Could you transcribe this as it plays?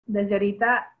desde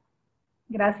ahorita,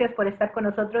 gracias por estar con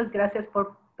nosotros, gracias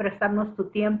por prestarnos tu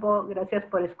tiempo, gracias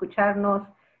por escucharnos,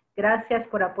 gracias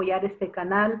por apoyar este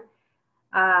canal.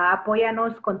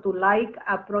 Apóyanos con tu like,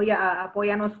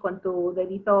 apóyanos con tu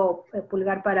dedito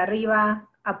pulgar para arriba,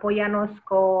 apóyanos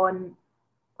con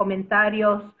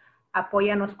comentarios,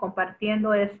 apóyanos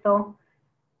compartiendo esto.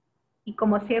 Y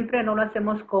como siempre, no lo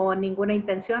hacemos con ninguna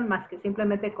intención más que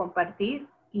simplemente compartir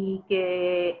y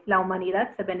que la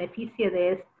humanidad se beneficie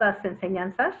de estas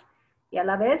enseñanzas y a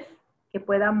la vez que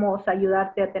podamos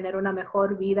ayudarte a tener una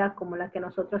mejor vida como la que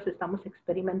nosotros estamos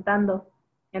experimentando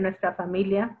en nuestra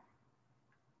familia.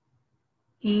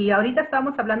 Y ahorita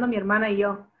estábamos hablando mi hermana y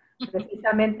yo,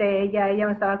 precisamente ella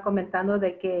me estaba comentando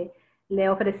de que le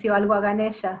ofreció algo a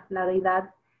Ganesha, la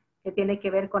deidad que tiene que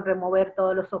ver con remover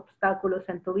todos los obstáculos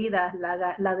en tu vida,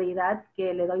 la deidad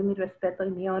que le doy mi respeto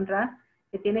y mi honra,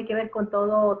 que tiene que ver con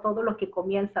todo lo que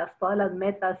comienzas, todas las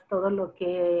metas, todo lo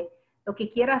que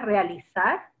quieras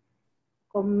realizar.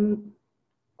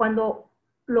 Cuando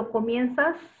lo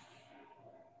comienzas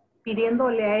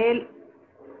pidiéndole a él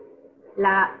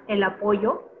el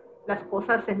apoyo, las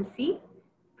cosas en sí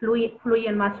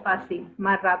fluyen más fácil,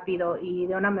 más rápido y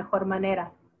de una mejor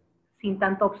manera, sin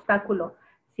tanto obstáculo,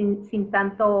 sin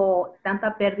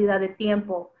tanta pérdida de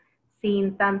tiempo,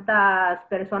 sin tantas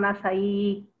personas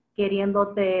ahí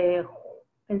queriéndote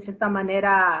en cierta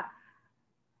manera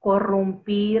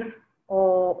corrompir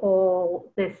o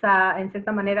en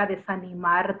cierta manera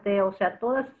desanimarte. O sea,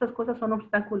 todas esas cosas son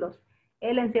obstáculos.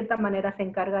 Él en cierta manera se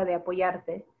encarga de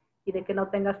apoyarte y de que no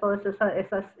tengas todas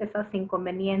esas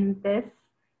inconvenientes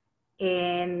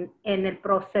en el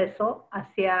proceso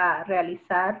hacia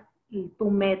realizar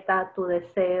tu meta, tu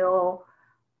deseo,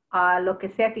 lo que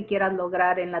sea que quieras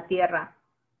lograr en la tierra.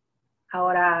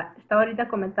 Ahora, estaba ahorita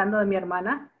comentando de mi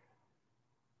hermana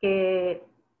que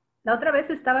la otra vez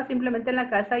estaba simplemente en la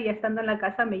casa y ya estando en la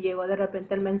casa me llegó de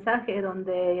repente el mensaje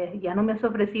donde ya no me has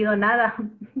ofrecido nada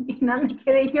y nada me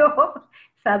quedé yo.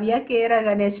 Sabía que era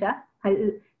Ganesha.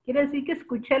 Quiere decir que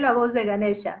escuché la voz de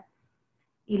Ganesha.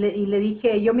 Y le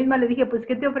dije, yo misma le dije, pues,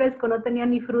 ¿qué te ofrezco? No tenía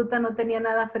ni fruta, no tenía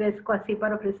nada fresco así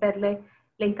para ofrecerle.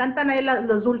 Le encantan a él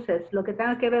los dulces, lo que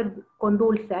tenga que ver con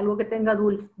dulce, algo que tenga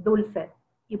dulce.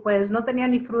 Y pues no tenía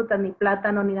ni fruta, ni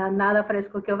plátano, ni nada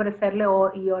fresco que ofrecerle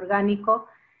y orgánico.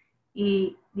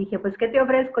 Y dije, pues, ¿qué te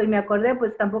ofrezco? Y me acordé,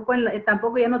 pues, tampoco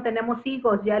ya no tenemos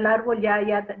higos, ya el árbol ya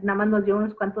nada más nos dio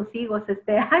unos cuantos higos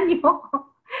este año.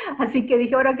 Así que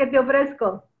dije, ¿ahora qué te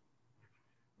ofrezco?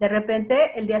 De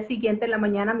repente, el día siguiente en la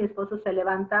mañana, mi esposo se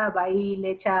levanta, va y le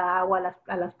echa agua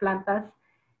a las plantas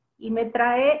y me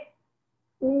trae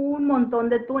un montón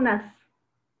de tunas.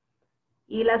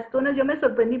 Y las tunas yo me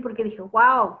sorprendí porque dije,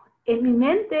 wow, en mi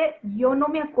mente yo no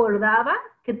me acordaba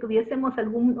que tuviésemos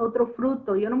algún otro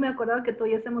fruto, yo no me acordaba que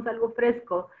tuviésemos algo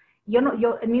fresco.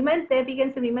 En mi mente,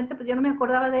 fíjense, en mi mente, pues yo no me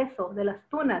acordaba de eso, de las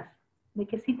tunas, de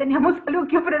que sí teníamos algo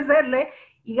que ofrecerle.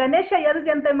 Y Ganesha ya desde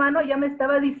antemano ya me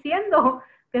estaba diciendo,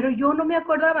 pero yo no me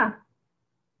acordaba.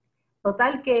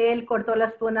 Total que él cortó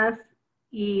las tunas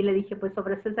y le dije, pues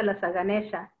ofréceselas a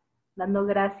Ganesha, dando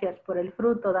gracias por el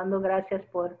fruto, dando gracias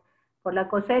por la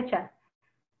cosecha.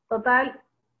 Total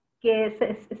que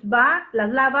va,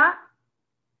 las lava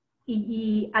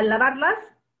y al lavarlas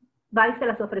va y se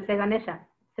las ofrece a Ganesha.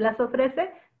 Se las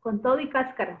ofrece con todo y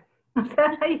cáscara. O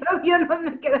sea, yo no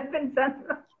me quedé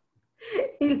pensando.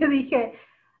 Y le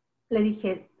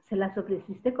dije, ¿se las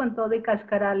ofreciste con todo y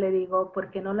cáscara? Le digo,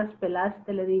 ¿por qué no las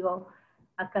pelaste? Le digo,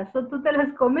 ¿acaso tú te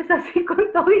las comes así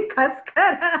con todo y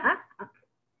cáscara?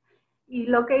 Y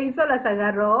lo que hizo, las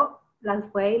agarró, las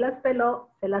fue y las peló,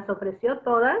 se las ofreció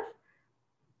todas.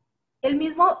 Él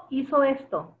mismo hizo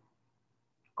esto,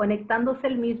 conectándose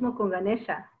él mismo con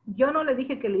Ganesha. Yo no le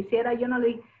dije que lo hiciera, yo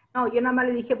nada más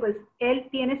le dije, pues, él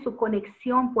tiene su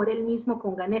conexión por él mismo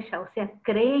con Ganesha, o sea,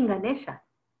 cree en Ganesha.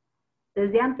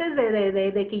 Desde antes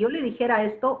de que yo le dijera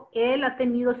esto, él ha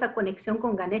tenido esa conexión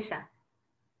con Ganesha.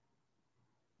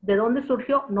 ¿De dónde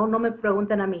surgió? No me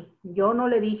pregunten a mí. Yo no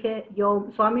le dije,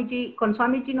 con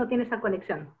Swamiji no tiene esa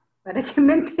conexión. Para que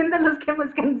me entiendan los que me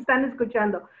están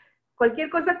escuchando. Cualquier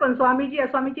cosa con Swamiji, a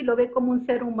Swamiji lo ve como un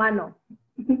ser humano.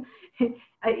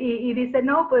 y dice,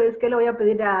 no, pues, ¿qué le voy a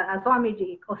pedir a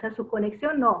Swamiji? O sea, su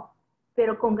conexión no.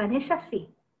 Pero con Ganesha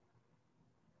sí.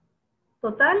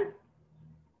 Total,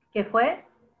 que fue,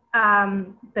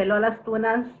 peló las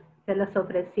tunas, se las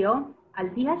ofreció.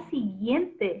 Al día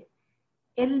siguiente,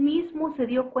 él mismo se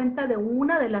dio cuenta de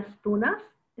una de las tunas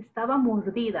estaba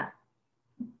mordida.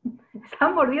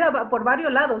 Estaba mordida por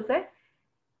varios lados, ¿eh?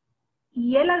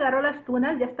 Y él agarró las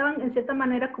tunas, ya estaban en cierta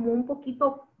manera como un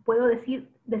poquito, puedo decir,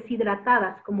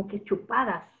 deshidratadas, como que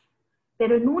chupadas.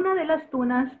 pero en una de las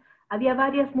tunas había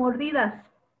varias mordidas.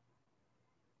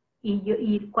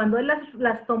 Y cuando él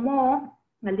las tomó,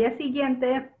 al día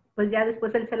siguiente, pues ya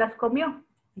después él se las comió.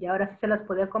 Y ahora sí se las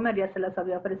podía comer, ya se las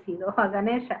había ofrecido a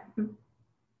Ganesha.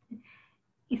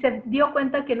 Y se dio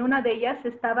cuenta que en una de ellas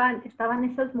estaban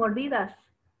esas mordidas.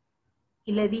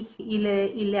 Y le dije, y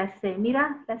le hace,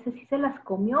 mira, sí se las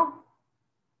comió.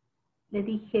 Le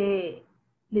dije,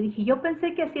 yo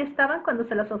pensé que así estaban cuando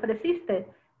se las ofreciste.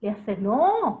 Le hace,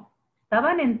 no,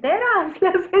 estaban enteras,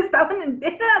 estaban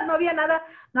enteras, no había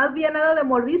nada de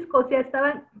mordisco, o sea,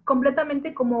 estaban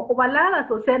completamente como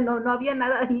ovaladas, o sea, no había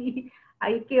nada ahí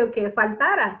que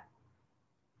faltara.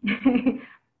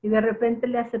 Y de repente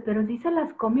le hace, pero sí se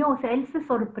las comió, o sea, él se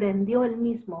sorprendió él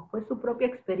mismo, fue su propia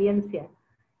experiencia.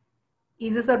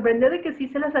 Y se sorprendió de que sí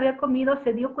se las había comido,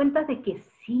 se dio cuenta de que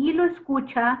sí lo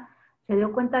escucha, se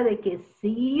dio cuenta de que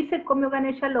sí se comió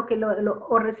Ganesha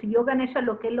o recibió Ganesha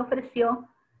lo que él ofreció.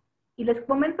 Y les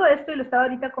comento esto y lo estaba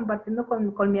ahorita compartiendo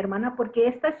con mi hermana porque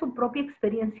esta es su propia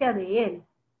experiencia de él.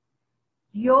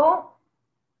 Yo,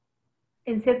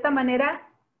 en cierta manera,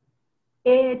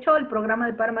 he hecho el programa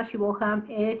de Paramashivoham,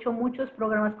 he hecho muchos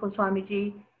programas con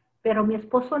Swamiji, pero mi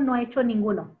esposo no ha hecho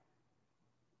ninguno.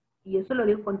 Y eso lo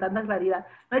digo con tanta claridad.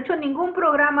 No ha hecho ningún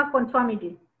programa con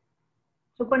Swamiji.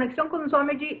 Su conexión con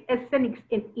Swamiji es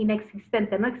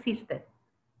inexistente, no existe.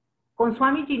 Con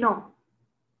Swamiji no.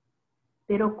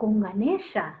 Pero con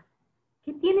Ganesha,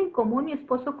 ¿qué tiene en común mi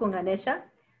esposo con Ganesha?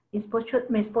 Mi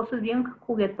esposo es bien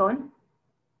juguetón,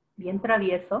 bien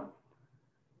travieso,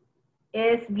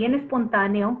 es bien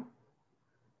espontáneo,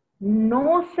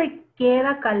 no se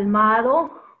queda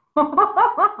calmado,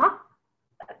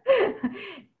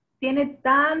 tiene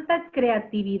tanta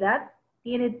creatividad,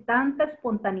 tiene tanta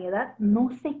espontaneidad, no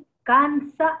se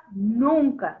cansa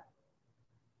nunca.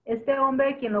 Este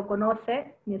hombre, quien lo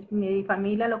conoce, mi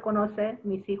familia lo conoce,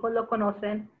 mis hijos lo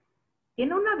conocen,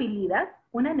 tiene una habilidad,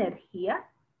 una energía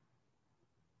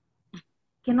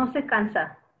que no se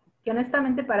cansa, que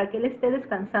honestamente para que él esté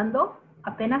descansando,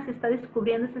 apenas está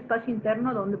descubriendo ese espacio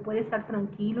interno donde puede estar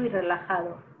tranquilo y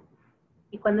relajado.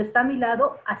 Y cuando está a mi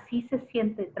lado, así se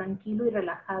siente, tranquilo y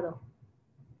relajado.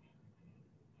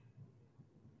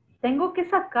 Tengo que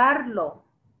sacarlo,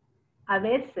 a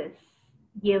veces,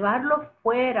 llevarlo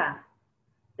fuera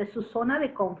de su zona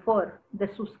de confort,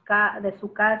 de su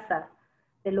casa,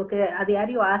 de lo que a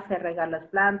diario hace, regar las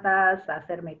plantas,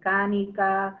 hacer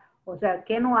mecánica, o sea,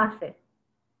 ¿qué no hace?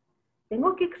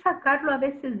 Tengo que sacarlo a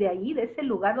veces de ahí, de ese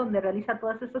lugar donde realiza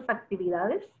todas esas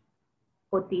actividades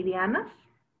cotidianas,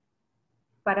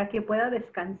 para que pueda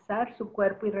descansar su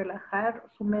cuerpo y relajar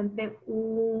su mente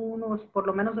por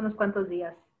lo menos unos cuantos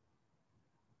días.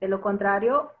 De lo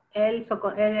contrario, él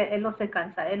no se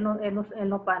cansa, él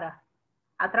no para.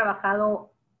 Ha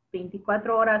trabajado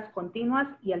 24 horas continuas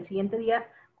y al siguiente día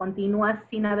continúa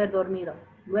sin haber dormido.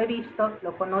 Lo he visto,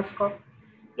 lo conozco.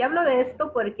 Y hablo de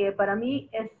esto porque para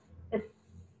mí es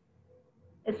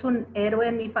un héroe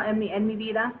en mi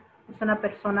vida. Es una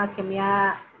persona que me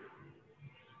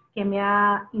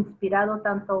ha inspirado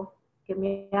tanto, que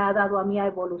me ha dado a mí a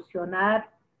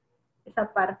evolucionar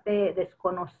esa parte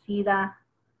desconocida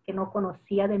que no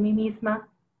conocía de mí misma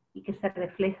y que se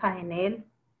refleja en él.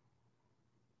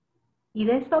 Y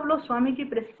de esto habló Swamiji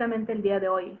precisamente el día de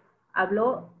hoy.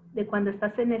 Habló de cuando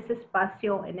estás en ese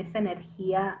espacio, en esa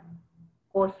energía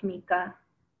cósmica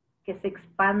que se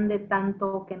expande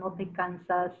tanto que no te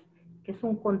cansas, que es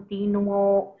un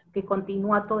continuo, que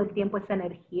continúa todo el tiempo esa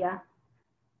energía.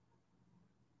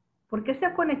 ¿Por qué se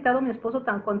ha conectado mi esposo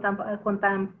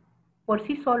por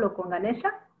sí solo con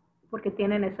Ganesha? Porque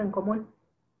tienen eso en común.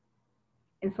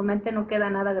 En su mente no queda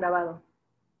nada grabado.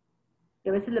 Y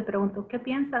a veces le pregunto, ¿qué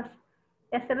piensas?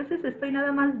 Y a veces estoy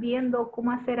nada más viendo cómo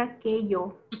hacer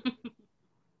aquello.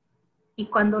 Y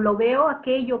cuando lo veo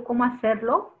aquello, cómo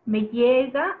hacerlo, me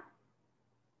llega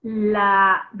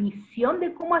la visión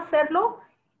de cómo hacerlo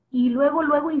y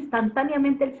luego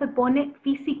instantáneamente él se pone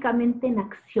físicamente en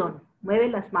acción. Mueve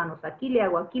las manos, aquí le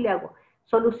hago.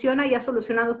 Soluciona y ha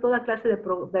solucionado toda clase de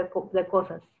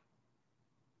cosas.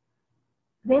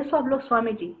 De eso habló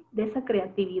Swamiji, de esa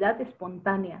creatividad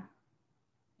espontánea.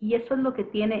 Y eso es lo que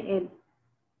tiene él,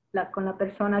 con la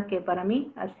persona que para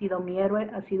mí ha sido mi héroe,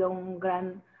 ha sido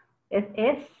una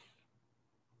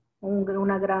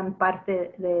gran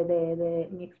parte de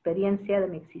mi experiencia, de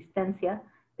mi existencia,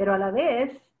 pero a la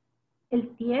vez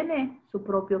él tiene su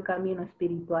propio camino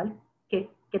espiritual,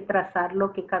 que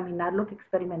trazarlo, que caminarlo, que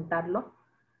experimentarlo.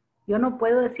 Yo no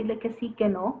puedo decirle que sí, que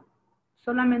no.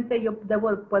 Solamente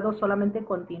puedo solamente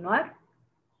continuar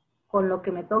con lo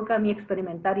que me toca a mí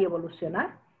experimentar y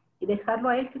evolucionar y dejarlo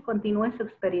a él que continúe su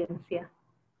experiencia.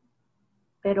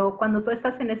 Pero cuando tú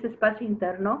estás en ese espacio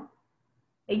interno,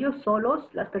 ellos solos,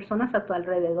 las personas a tu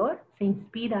alrededor, se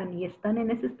inspiran y están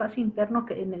en ese espacio interno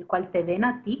en el cual te ven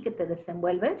a ti, que te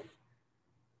desenvuelves,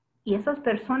 y esas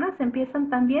personas empiezan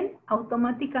también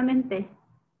automáticamente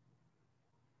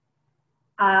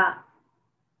a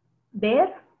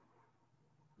ver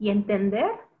y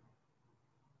entender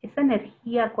esa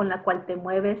energía con la cual te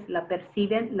mueves, la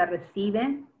perciben, la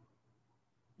reciben,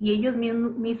 y ellos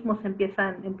mismos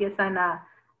empiezan a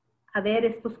ver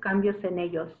estos cambios en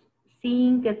ellos,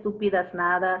 sin que tú pidas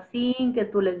nada, sin que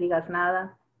tú les digas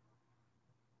nada.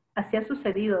 Así ha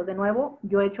sucedido. De nuevo,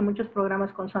 yo he hecho muchos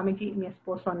programas con Swamiji y mi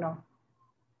esposo no.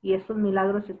 Y estos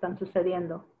milagros están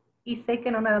sucediendo. Y sé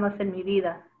que no nada más en mi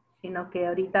vida, sino que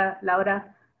ahorita,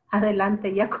 Laura,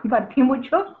 adelante, ya compartí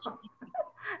mucho.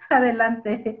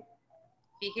 Adelante.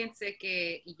 Fíjense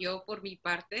que yo por mi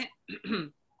parte,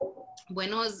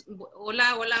 buenos,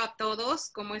 hola, hola a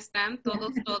todos, ¿cómo están?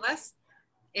 Todos, todas.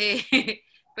 Eh,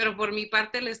 pero por mi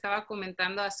parte le estaba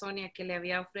comentando a Sonia que le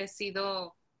había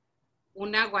ofrecido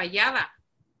una guayaba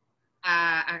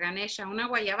a Ganesha, una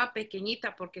guayaba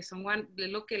pequeñita, porque son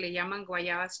lo que le llaman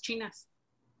guayabas chinas.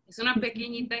 Es una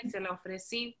pequeñita y se la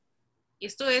ofrecí. Y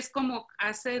esto es como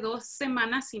hace 2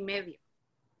 semanas y media,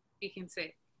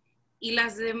 fíjense. Y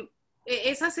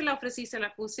esa se la ofrecí, se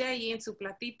la puse ahí en su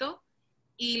platito.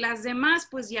 Y las demás,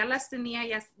 pues ya las tenía,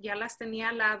 ya las tenía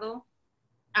al lado.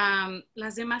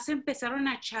 Las demás se empezaron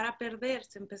a echar a perder,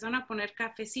 se empezaron a poner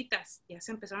cafecitas, ya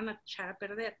se empezaron a echar a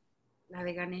perder. La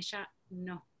de Ganesha,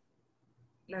 no.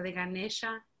 La de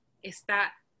Ganesha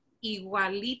está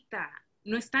igualita,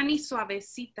 no está ni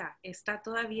suavecita, está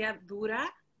todavía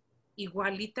dura,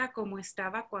 igualita como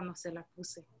estaba cuando se la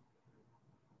puse.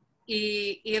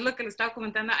 Y es lo que le estaba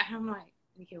comentando a Emma.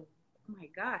 Dije, oh my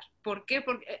gosh, ¿por qué?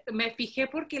 Porque me fijé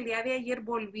porque el día de ayer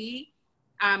volví,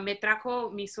 me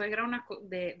trajo mi suegra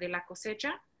de la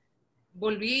cosecha,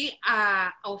 volví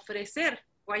a ofrecer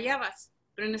guayabas,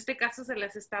 pero en este caso se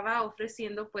las estaba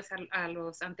ofreciendo pues a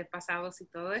los antepasados y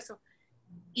todo eso.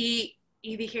 Y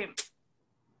dije,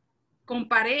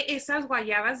 comparé esas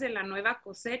guayabas de la nueva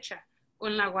cosecha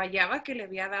con la guayaba que le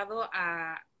había dado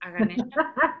a Ganesha.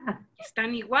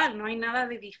 Están igual, no hay nada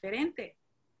de diferente.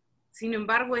 Sin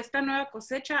embargo, esta nueva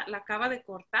cosecha la acaba de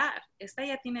cortar. Esta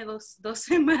ya tiene dos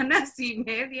semanas y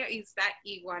media y está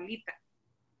igualita,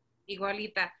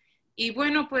 igualita. Y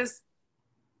bueno, pues,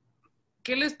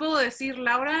 ¿qué les puedo decir?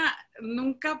 Laura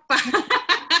nunca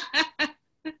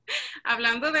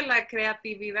hablando de la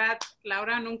creatividad,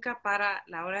 Laura nunca para,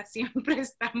 Laura siempre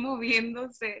está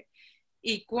moviéndose.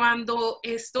 Y cuando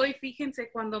estoy, fíjense,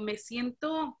 cuando me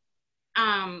siento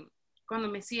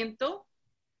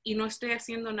y no estoy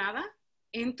haciendo nada,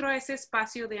 entro a ese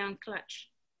espacio de unclutch.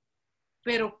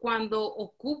 Pero cuando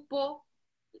ocupo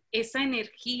esa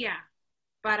energía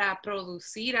para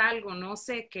producir algo, no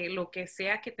sé, que lo que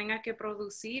sea que tenga que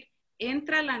producir,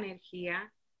 entra la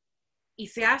energía y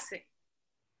se hace.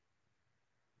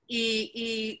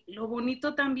 Y lo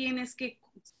bonito también es que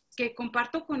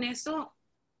comparto con eso,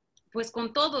 pues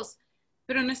con todos.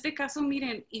 Pero en este caso,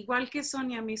 miren, igual que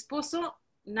Sonia, mi esposo,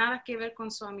 nada que ver con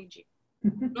Swamiji.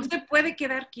 No se puede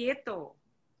quedar quieto.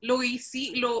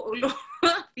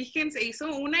 Fíjense,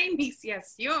 hizo una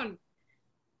iniciación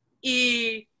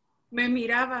y me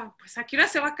miraba, pues ¿a qué hora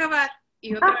se va a acabar?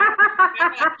 Y otra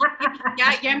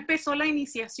vez, ya empezó la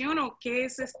iniciación, ¿o qué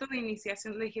es esto de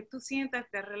iniciación? Le dije, tú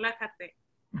siéntate, relájate.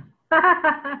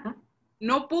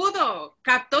 No pudo,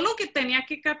 captó lo que tenía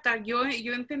que captar. Yo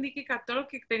entendí que captó lo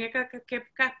que tenía que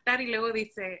captar y luego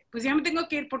dice, pues ya me tengo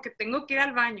que ir porque tengo que ir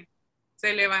al baño.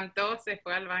 Se levantó, se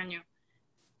fue al baño.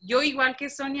 Yo, igual que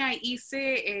Sonia,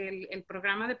 hice el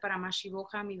programa de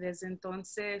Paramashivoham y desde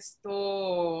entonces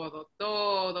todo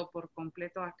por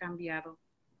completo ha cambiado.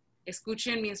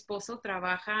 Escuchen, mi esposo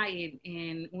trabaja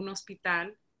en un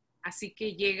hospital, así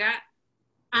que llegaba,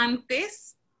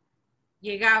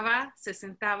 se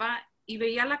sentaba y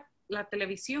veía la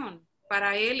televisión.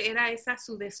 Para él era esa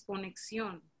su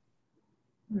desconexión.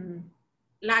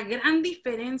 La gran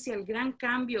diferencia, el gran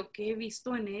cambio que he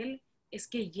visto en él es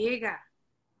que llega,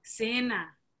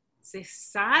 cena, se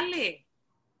sale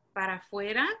para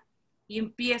afuera y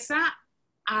empieza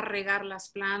a regar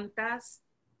las plantas,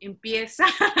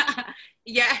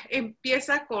 ya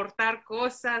empieza a cortar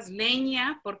cosas,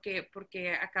 leña, porque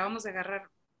acabamos de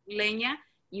agarrar leña,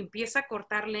 y empieza a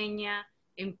cortar leña,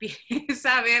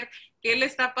 empieza a ver qué le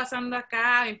está pasando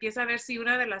acá, empieza a ver si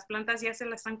una de las plantas ya se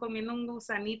la están comiendo un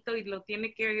gusanito y lo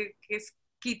tiene que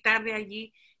quitar de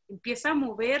allí, empieza a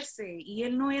moverse, y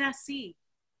él no era así.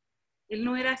 Él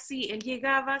no era así, él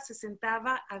llegaba, se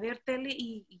sentaba a ver tele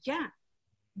y ya,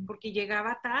 porque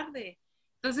llegaba tarde.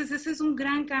 Entonces, ese es un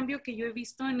gran cambio que yo he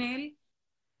visto en él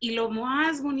y lo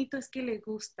más bonito es que le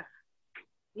gusta.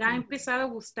 Le ha empezado a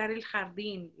gustar el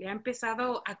jardín, le ha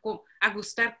empezado a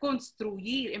gustar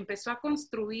construir, empezó a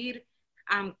construir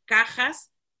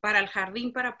cajas para el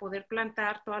jardín para poder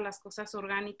plantar todas las cosas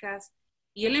orgánicas.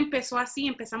 Y él empezó así,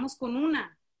 empezamos con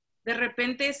una. De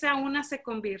repente esa una se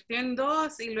convirtió en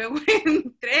 2 y luego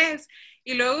en 3.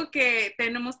 Y luego que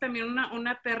tenemos también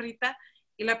una perrita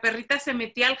y la perrita se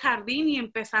metía al jardín y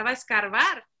empezaba a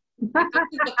escarbar. Entonces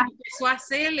lo que empezó a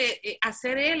hacer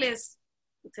él es,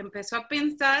 se empezó a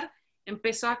pensar,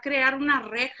 empezó a crear una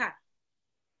reja.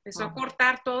 Empezó a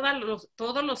cortar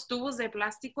todos los tubos de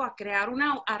plástico, a crear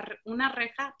una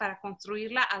reja para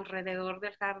construirla alrededor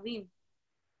del jardín.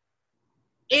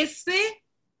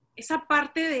 Esa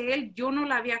parte de él yo no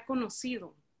la había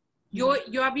conocido. Yo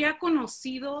había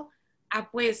conocido a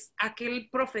pues aquel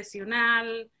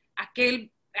profesional,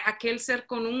 aquel ser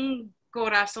con un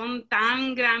corazón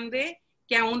tan grande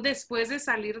que aún después de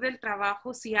salir del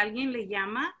trabajo, si alguien le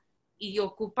llama y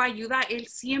ocupa ayuda, él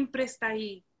siempre está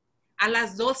ahí. A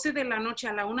las 12 de la noche,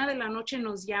 a la 1 de la noche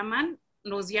nos llaman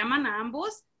a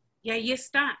ambos y ahí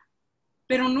está.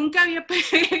 Pero nunca había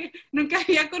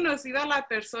conocido a la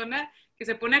persona que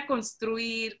se pone a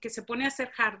construir, que se pone a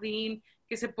hacer jardín,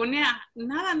 que se pone a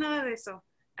nada de eso.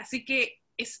 Así que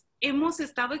hemos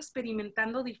estado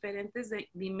experimentando diferentes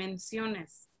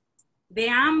dimensiones de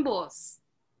ambos,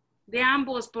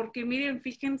 porque miren,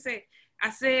 fíjense,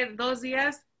 hace 2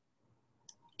 días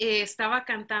estaba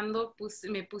cantando, pues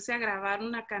me puse a grabar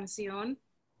una canción,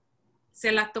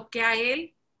 se la toqué a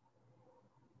él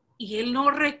y él no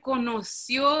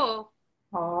reconoció.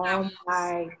 Oh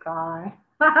my God.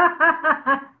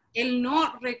 Él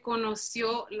no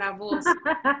reconoció la voz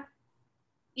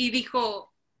y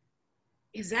dijo,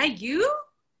 ¿Is that you?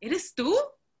 ¿Eres tú?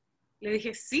 Le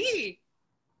dije, sí.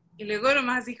 Y luego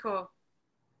nomás dijo,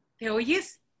 ¿te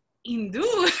oyes hindú?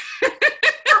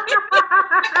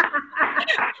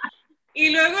 Y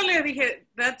luego le dije,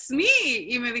 that's me.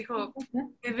 Y me dijo,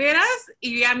 ¿de veras?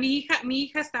 Y a mi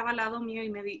hija estaba al lado mío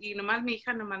y nomás mi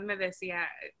hija nomás me decía,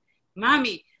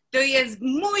 mami, te oyes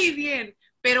muy bien.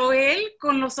 Pero él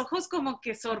con los ojos como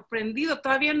que sorprendido,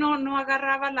 todavía no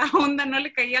agarraba la onda, no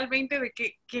le caía el 20 de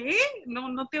que, ¿qué?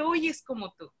 No te oyes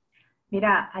como tú.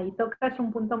 Mira, ahí tocas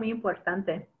un punto muy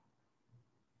importante.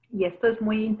 Y esto es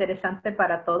muy interesante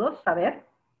para todos saber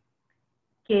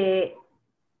que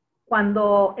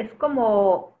cuando es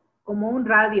como un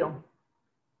radio,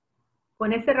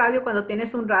 con ese radio, cuando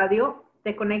tienes un radio,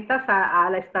 te conectas a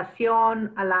la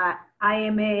estación, a la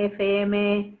AM,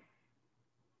 FM.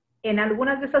 En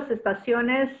algunas de esas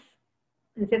estaciones,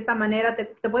 en cierta manera,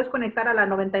 te puedes conectar a la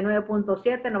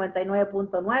 99.7,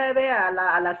 99.9,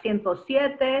 a la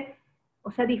 107,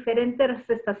 o sea, diferentes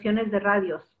estaciones de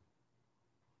radios.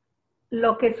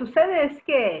 Lo que sucede es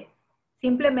que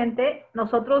simplemente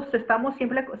nosotros estamos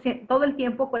siempre, todo el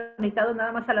tiempo conectados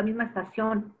nada más a la misma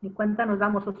estación, ni cuenta nos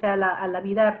damos, o sea, a la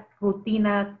vida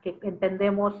rutina que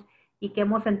entendemos y que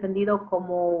hemos entendido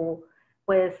como,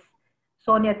 pues,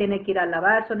 Sonia tiene que ir a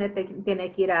lavar, Sonia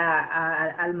tiene que ir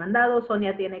al mandado,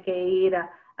 Sonia tiene que ir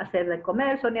a hacer de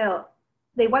comer, Sonia...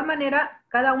 De igual manera,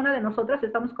 cada una de nosotros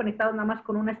estamos conectados nada más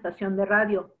con una estación de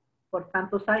radio por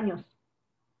tantos años.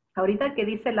 Ahorita que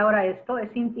dice Laura esto,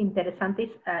 es interesante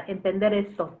entender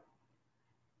esto.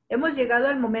 Hemos llegado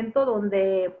al momento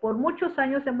donde por muchos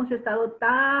años hemos estado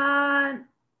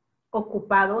tan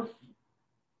ocupados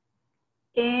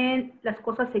en las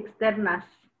cosas externas,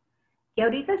 que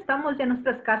ahorita estamos ya en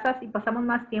nuestras casas y pasamos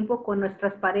más tiempo con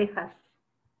nuestras parejas.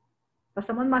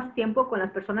 Pasamos más tiempo con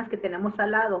las personas que tenemos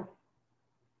al lado.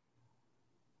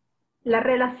 Las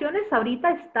relaciones ahorita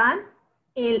están,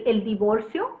 el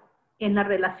divorcio en las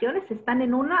relaciones están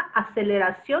en una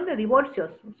aceleración de divorcios,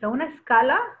 o sea, una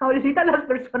escala. Ahorita las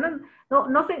personas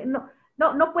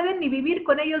no pueden ni vivir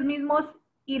con ellos mismos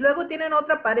y luego tienen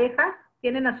otra pareja,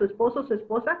 tienen a su esposo o su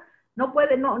esposa, no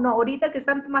pueden, ahorita que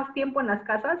están más tiempo en las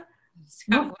casas,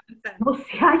 no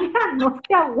se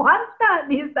aguantan,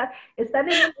 y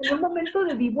están en un momento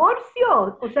de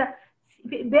divorcio. O sea,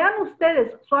 vean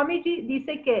ustedes, Swamiji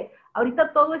dice que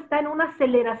ahorita todo está en una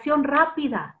aceleración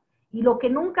rápida. Y lo que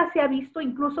nunca se ha visto,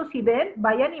 incluso si ven,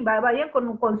 vayan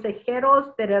con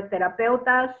consejeros,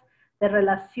 terapeutas de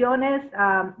relaciones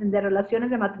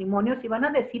de matrimonios y van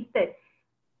a decirte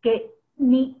que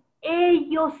ni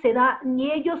ellos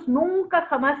nunca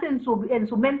jamás en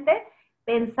su mente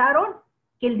pensaron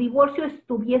que el divorcio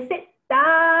estuviese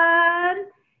tan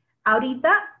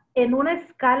ahorita en una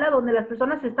escala donde las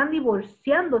personas se están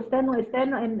divorciando, están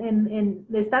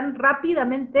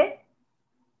rápidamente.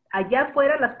 Allá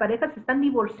afuera las parejas se están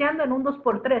divorciando en un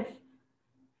 2x3.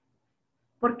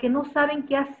 porque no saben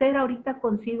qué hacer ahorita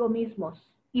consigo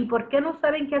mismos. ¿Y por qué no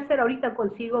saben qué hacer ahorita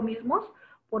consigo mismos?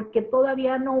 Porque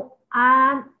todavía no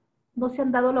se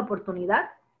han dado la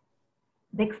oportunidad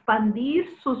de expandir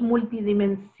sus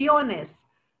multidimensiones.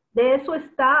 De eso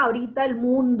está ahorita el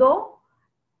mundo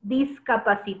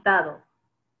discapacitado.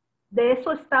 De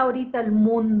eso está ahorita el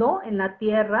mundo en la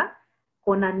Tierra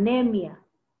con anemia.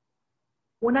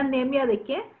 ¿Una anemia de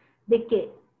qué? De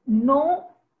que no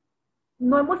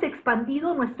hemos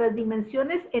expandido nuestras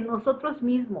dimensiones en nosotros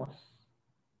mismos.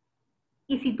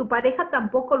 Y si tu pareja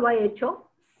tampoco lo ha hecho,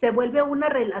 se vuelve una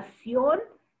relación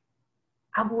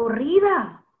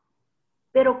aburrida.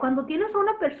 Pero cuando tienes a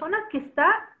una persona que está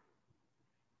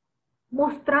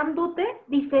mostrándote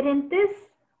diferentes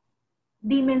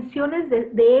dimensiones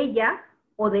de ella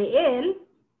o de él,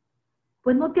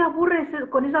 pues no te aburres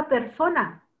con esa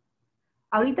persona.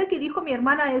 Ahorita que dijo mi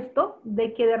hermana esto,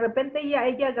 de que de repente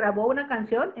ella grabó una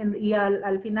canción y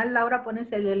al final Laura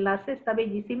pones el enlace, está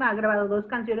bellísima, ha grabado 2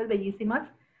 canciones bellísimas.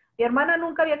 Mi hermana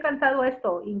nunca había cantado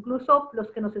esto, incluso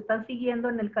los que nos están siguiendo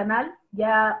en el canal,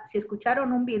 ya si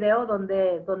escucharon un video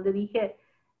donde dije,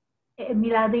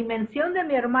 la dimensión de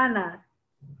mi hermana,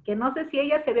 que no sé si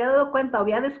ella se había dado cuenta o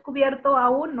había descubierto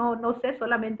aún, no sé,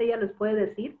 solamente ella les puede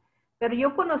decir, pero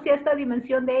yo conocía esta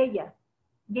dimensión de ella,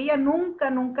 y ella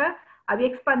nunca había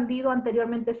expandido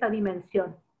anteriormente esa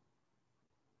dimensión.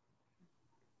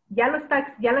 Ya la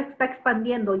está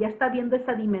expandiendo, ya está viendo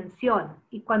esa dimensión.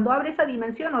 Y cuando abre esa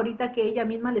dimensión, ahorita que ella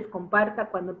misma les comparta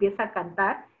cuando empieza a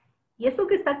cantar, y eso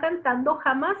que está cantando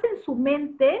jamás en su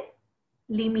mente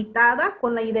limitada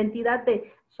con la identidad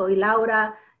de soy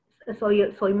Laura,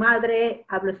 soy madre,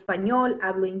 hablo español,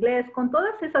 hablo inglés, con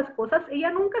todas esas cosas, ella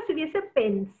nunca se hubiese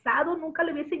pensado, nunca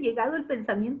le hubiese llegado el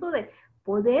pensamiento de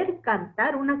poder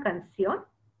cantar una canción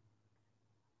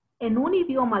en un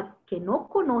idioma que no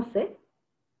conoce,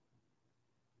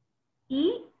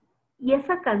 y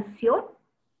esa canción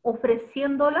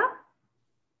ofreciéndola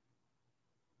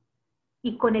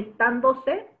y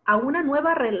conectándose a una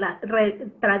nueva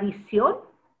tradición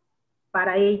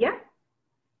para ella,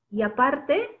 y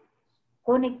aparte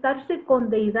conectarse con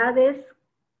deidades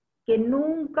que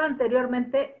nunca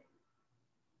anteriormente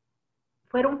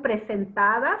fueron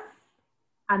presentadas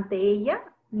ante ella,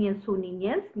 ni en su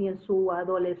niñez, ni en su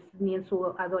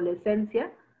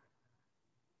adolescencia,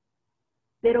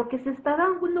 pero que se está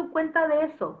dando cuenta de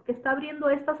eso, que está abriendo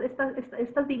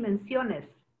estas dimensiones.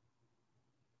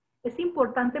 Es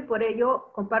importante, por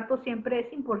ello, comparto siempre,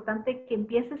 es importante que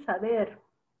empieces a ver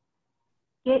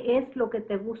qué es lo que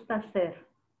te gusta hacer,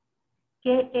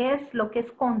 qué es lo que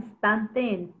es constante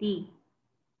en ti,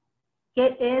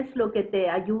 qué es lo que te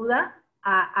ayuda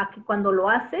a que cuando lo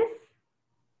haces,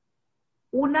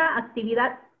 una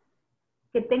actividad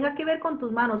que tenga que ver con tus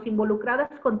manos,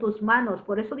 involucradas con tus manos.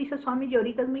 Por eso dice Swami, y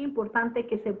ahorita es muy importante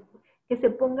que se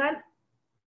pongan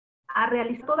a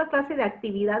realizar toda clase de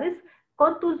actividades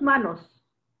con tus manos,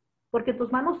 porque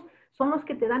tus manos son los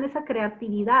que te dan esa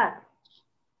creatividad.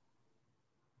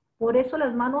 Por eso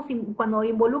las manos, cuando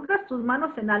involucras tus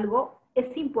manos en algo,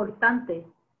 es importante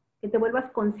que te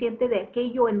vuelvas consciente de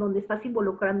aquello en donde estás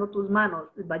involucrando tus manos,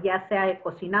 ya sea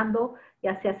cocinando,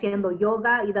 ya sea haciendo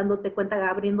yoga y dándote cuenta,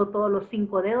 abriendo todos los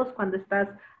 5 dedos cuando estás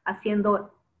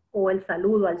haciendo o el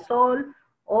saludo al sol,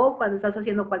 o cuando estás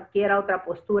haciendo cualquier otra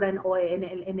postura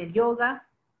en el yoga,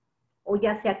 o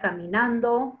ya sea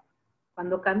caminando,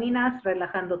 cuando caminas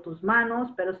relajando tus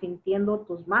manos, pero sintiendo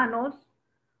tus manos.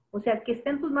 O sea, que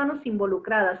estén tus manos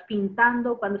involucradas,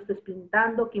 pintando, cuando estés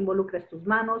pintando, que involucres tus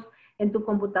manos. En tu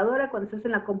computadora, cuando estés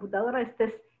en la computadora,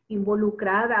 estés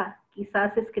involucrada,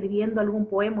 quizás escribiendo algún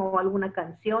poema o alguna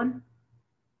canción,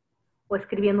 o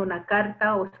escribiendo una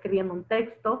carta, o escribiendo un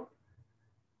texto.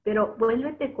 Pero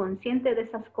vuélvete consciente de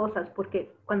esas cosas,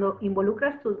 porque cuando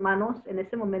involucras tus manos, en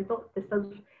ese momento estás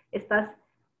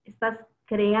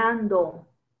creando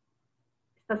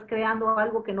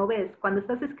algo que no ves. Cuando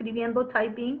estás escribiendo,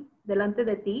 typing delante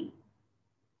de ti,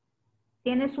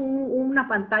 tienes una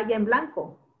pantalla en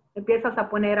blanco. Empiezas a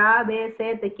poner A, B,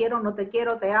 C, te quiero, no te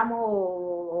quiero, te amo,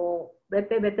 o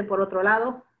vete por otro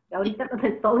lado. Y ahorita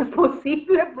todo es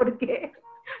posible porque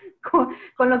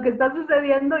con lo que está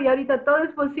sucediendo y ahorita todo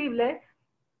es posible.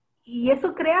 Y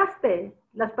eso creaste.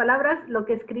 Las palabras, lo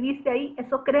que escribiste ahí,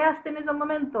 eso creaste en ese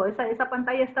momento. Esa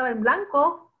pantalla estaba en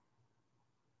blanco.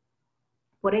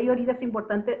 Por ello, ahorita es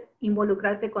importante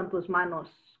involucrarte con tus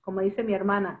manos. Como dice mi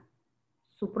hermana,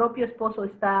 su propio esposo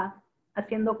está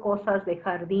haciendo cosas de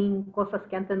jardín, cosas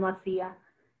que antes no hacía.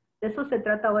 De eso se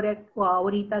trata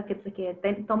ahorita, que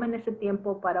tomen ese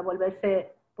tiempo para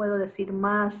volverse, puedo decir,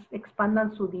 más,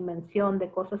 expandan su dimensión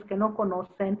de cosas que no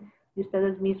conocen, y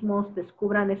ustedes mismos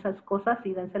descubran esas cosas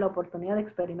y dense la oportunidad de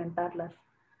experimentarlas.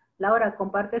 Laura,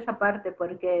 comparte esa parte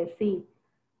porque sí,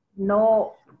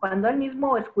 no, cuando él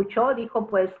mismo escuchó, dijo,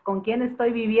 pues, ¿con quién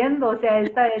estoy viviendo? O sea,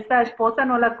 esta esposa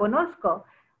no la conozco,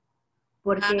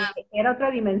 porque Ah, era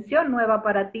otra dimensión nueva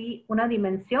para ti, una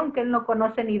dimensión que él no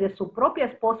conoce ni de su propia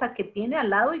esposa que tiene al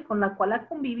lado y con la cual ha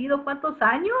convivido, ¿cuántos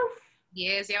años?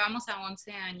 10, ya vamos a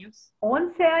 11 años.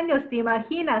 11 años, ¿te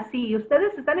imaginas? Si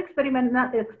ustedes están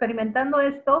experimentando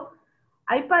esto,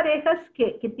 hay parejas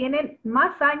que tienen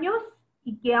más años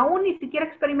y que aún ni siquiera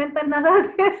experimentan nada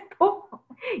de esto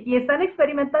y están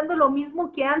experimentando lo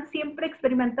mismo que han siempre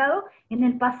experimentado en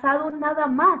el pasado nada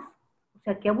más. O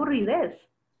sea, qué aburridez.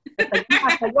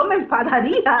 Hasta yo me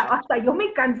enfadaría, hasta yo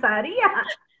me cansaría.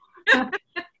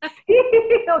 Sí,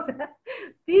 o sea,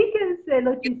 fíjense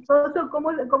lo chistoso,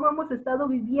 cómo hemos estado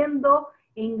viviendo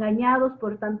engañados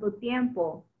por tanto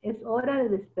tiempo. Es hora de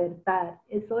despertar,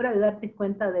 es hora de darte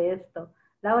cuenta de esto.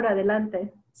 Laura,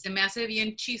 adelante. Se me hace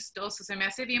bien chistoso, se me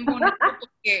hace bien bonito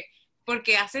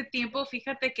porque hace tiempo,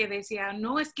 fíjate que decía,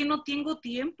 no, es que no tengo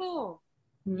tiempo.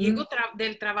 Mm. Llego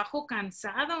del trabajo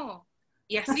cansado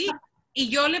y así. Y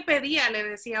yo le pedía, le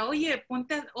decía, oye,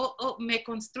 ponte, me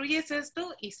construyes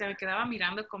esto y se me quedaba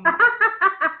mirando como que...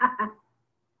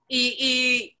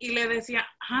 Y le decía,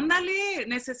 ándale,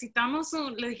 necesitamos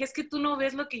le dije, es que tú no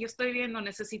ves lo que yo estoy viendo,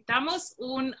 necesitamos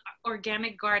un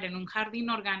organic garden, un jardín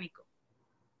orgánico.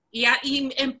 Y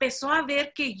empezó a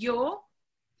ver que yo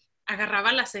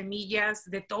agarraba las semillas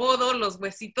de todo, los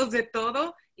huesitos de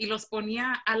todo y los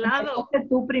ponía al lado. Empezaste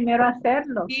tú primero a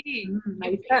hacerlo. Sí,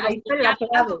 Ahí los está ponía la al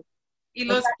clave. lado. Y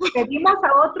O los, sea, pedimos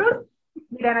a otros,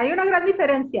 miren, hay una gran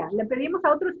diferencia. Le pedimos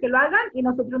a otros que lo hagan y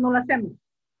nosotros no lo hacemos.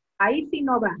 Ahí sí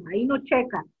no va, ahí no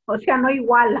checa, o sea, no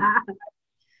iguala.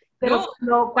 Pero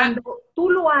no, cuando tú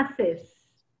lo haces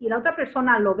y la otra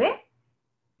persona lo ve,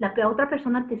 la otra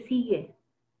persona te sigue,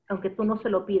 aunque tú no se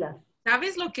lo pidas.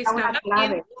 ¿sabes lo que Está una estaba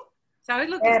viendo? clave. ¿Sabes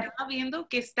lo que estaba viendo?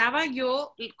 Que estaba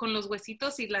yo con los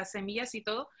huesitos y las semillas y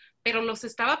todo, pero los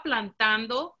estaba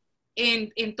plantando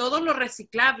en todo lo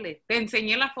reciclable. Te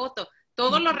enseñé la foto,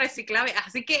 todo lo reciclable.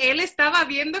 Así que él estaba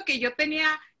viendo que yo tenía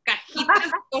cajitas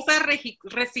de cosas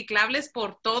reciclables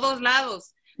por todos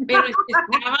lados, pero se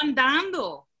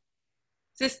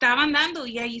estaban dando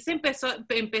y ahí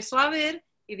empezó a ver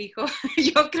y dijo,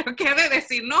 yo creo que ha de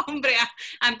decir, no, hombre,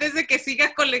 antes de que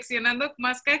siga coleccionando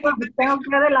más cajitas. Tengo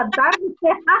que adelantarme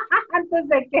antes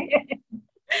de que...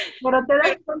 Pero te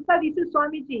das cuenta, dice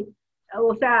Swamiji,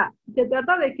 o sea, se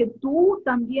trata de que tú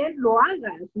también lo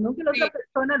hagas, no que la otra Sí,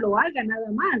 persona lo haga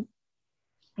nada más.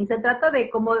 Y se trata de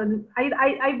como,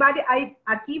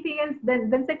 aquí fíjense,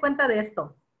 dense cuenta de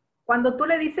esto. Cuando tú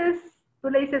le dices,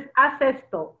 haz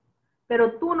esto,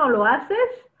 pero tú no lo haces,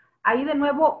 ahí de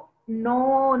nuevo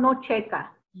no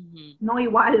checa, no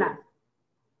iguala,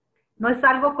 no es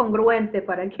algo congruente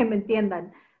para que me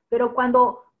entiendan. Pero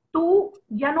cuando tú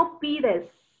ya no pides,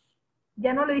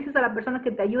 ya no le dices a la persona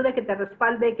que te ayude, que te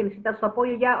respalde, que necesitas su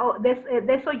apoyo, ya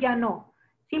de eso ya no.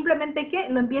 Simplemente que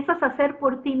lo empiezas a hacer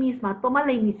por ti misma, toma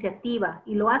la iniciativa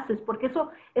y lo haces, porque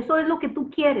eso es lo que tú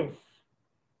quieres.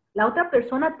 La otra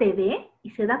persona te ve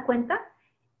y se da cuenta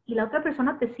y la otra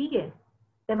persona te sigue,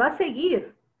 te va a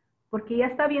seguir, porque ya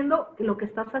está viendo lo que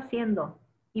estás haciendo.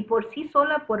 Y por sí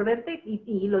sola, por verte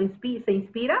se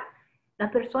inspira,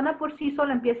 la persona por sí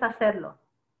sola empieza a hacerlo.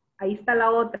 Ahí está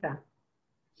la otra.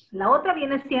 La otra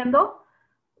viene siendo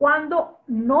cuando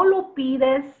no lo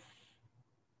pides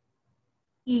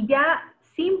y ya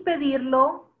sin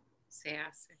pedirlo se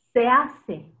hace. se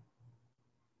hace.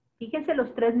 Fíjense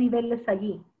los 3 niveles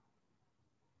allí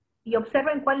y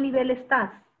observa en cuál nivel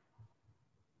estás.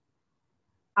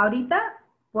 Ahorita,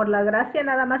 por la gracia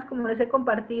nada más como les he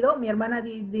compartido, mi hermana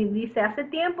dice, hace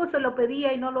tiempo se lo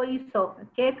pedía y no lo hizo.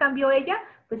 ¿Qué cambió ella?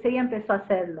 Pues ella empezó a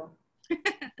hacerlo.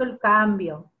 Hizo el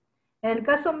cambio. En el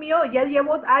caso mío, ya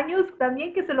llevo años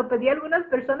también que se lo pedí a algunas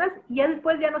personas y ya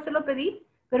después ya no se lo pedí,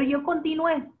 pero yo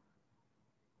continué.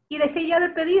 Y dejé ya de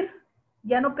pedir.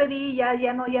 Ya no pedí,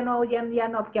 ya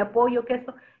no, que apoyo, que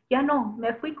esto. Ya no,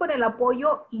 me fui con el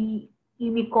apoyo y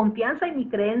mi confianza y mi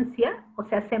creencia, o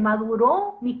sea, se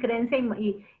maduró mi creencia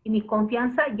y mi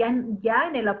confianza ya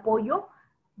en el apoyo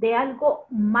de algo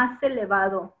más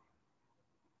elevado.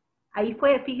 Ahí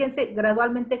fue, fíjense,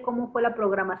 gradualmente cómo fue la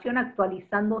programación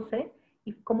actualizándose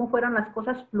y cómo fueron las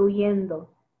cosas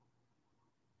fluyendo.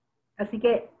 Así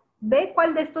que ve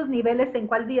cuál de estos niveles, en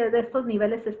cuál de estos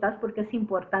niveles estás, porque es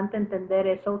importante entender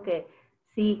eso, que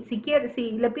si quieres,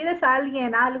 si le pides a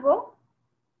alguien algo,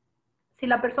 si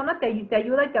la persona te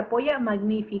ayuda y te apoya,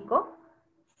 magnífico.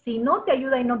 Si no te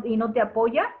ayuda y no te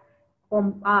apoya,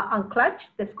 unclutch,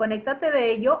 desconéctate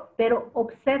de ello, pero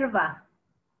observa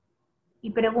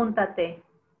y pregúntate,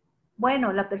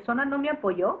 bueno, la persona no me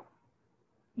apoyó,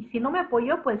 y si no me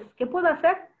apoyó, pues, ¿qué puedo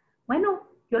hacer? Bueno,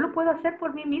 yo lo puedo hacer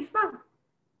por mí misma.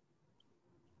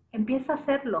 Empieza a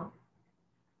hacerlo.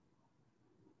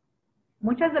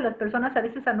 Muchas de las personas a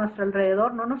veces a nuestro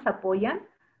alrededor no nos apoyan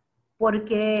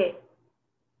porque,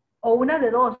 o una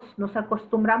de dos, nos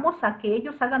acostumbramos a que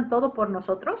ellos hagan todo por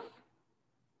nosotros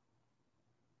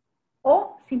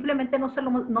o simplemente no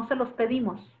se los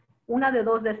pedimos. Una de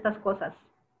dos de estas cosas.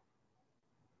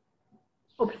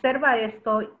 Observa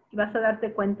esto y vas a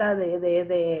darte cuenta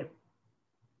de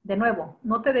nuevo,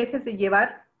 no te dejes de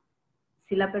llevar.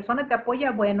 Si la persona te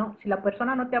apoya, bueno. Si la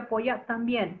persona no te apoya,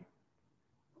 también.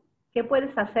 ¿Qué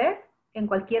puedes hacer en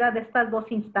cualquiera de estas dos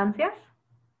instancias?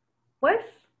 Pues,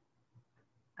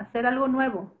 hacer algo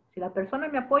nuevo. Si la persona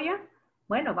me apoya,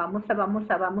 bueno, vamos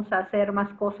a hacer más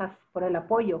cosas por el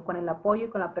apoyo, con y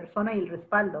con la persona y el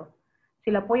respaldo.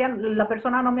 Si la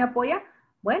persona no me apoya,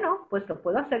 bueno, pues lo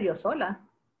puedo hacer yo sola.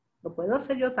 Lo puedo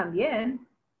hacer yo también,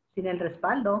 sin el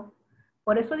respaldo.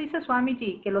 Por eso dice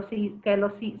Swamiji que lo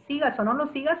sigas o no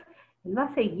lo sigas, él va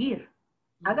a seguir.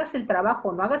 Hagas el trabajo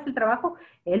o no hagas el trabajo,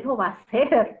 él lo va a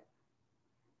hacer.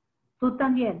 Tú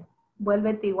también,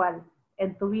 vuélvete igual.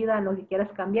 En tu vida, en lo que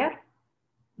quieras cambiar,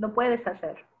 lo puedes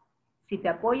hacer. Si te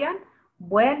apoyan,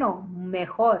 bueno,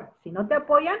 mejor. Si no te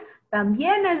apoyan,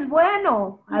 también es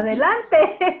bueno.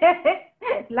 Adelante,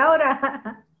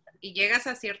 Laura. Y llegas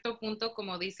a cierto punto,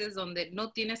 como dices, donde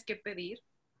no tienes que pedir,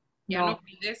 ya no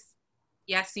pides,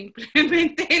 ya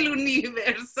simplemente el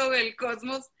universo, el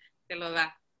cosmos te lo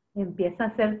da. Empieza a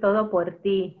hacer todo por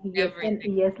ti.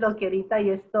 Y es lo que ahorita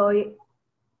yo estoy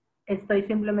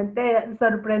simplemente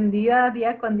sorprendida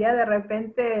día con día. De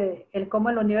repente,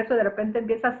 cómo el universo de repente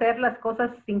empieza a hacer las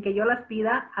cosas sin que yo las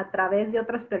pida a través de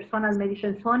otras personas. Me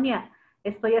dicen, Sonia,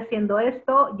 estoy haciendo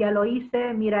esto, ya lo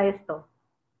hice, mira esto.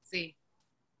 Sí.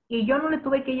 Y yo no le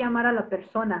tuve que llamar a la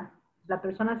persona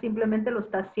simplemente lo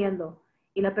está haciendo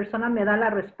y la persona me da la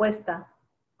respuesta.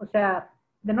 O sea,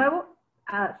 de nuevo,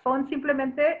 son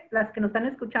simplemente, las que nos están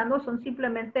escuchando, son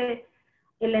simplemente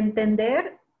el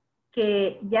entender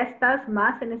que ya estás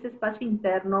más en ese espacio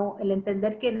interno, el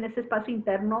entender que en ese espacio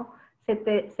interno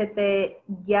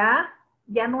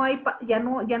ya no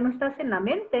estás en la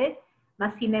mente,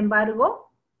 más sin embargo,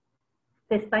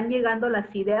 te están llegando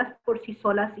las ideas por sí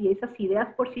solas y esas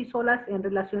ideas por sí solas en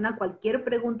relación a cualquier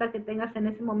pregunta que tengas en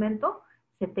ese momento,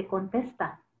 se te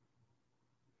contesta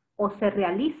o se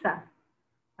realiza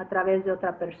a través de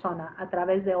otra persona, a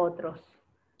través de otros.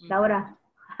 Laura,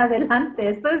 adelante.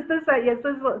 Esto es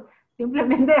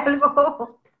simplemente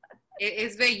algo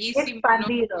es bellísimo,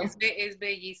 expandido. ¿no? Es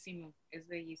bellísimo, es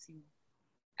bellísimo.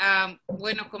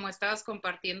 Bueno, como estabas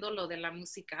compartiendo lo de la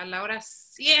música, a Laura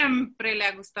siempre le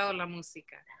ha gustado la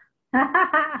música.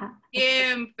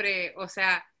 Siempre, o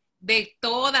sea, de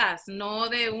todas, no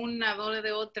de una, no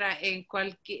de otra.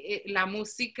 La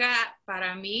música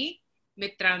para mí me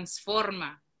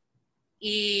transforma.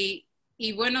 Y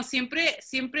bueno, siempre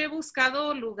he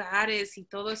buscado lugares y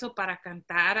todo eso para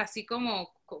cantar, así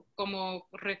como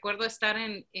recuerdo estar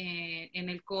en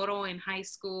el coro en high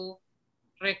school.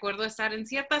 Recuerdo estar en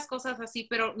ciertas cosas así,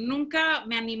 pero nunca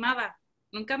me animaba.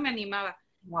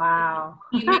 Wow.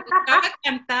 Y me gustaba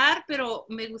cantar, pero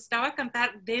me gustaba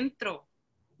cantar dentro.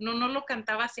 No lo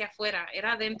cantaba hacia afuera,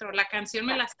 era dentro. La canción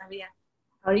me la sabía.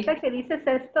 Ahorita que dices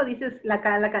esto, dices,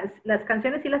 las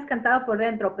canciones sí las cantaba por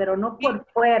dentro, pero no por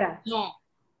fuera. No.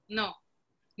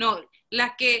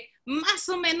 La que más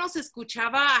o menos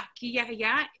escuchaba aquí y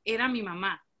allá era mi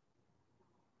mamá.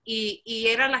 Y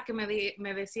era la que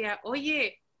me decía,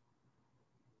 oye,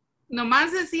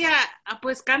 nomás decía,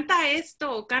 pues canta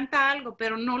esto o canta algo,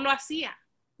 pero no lo hacía.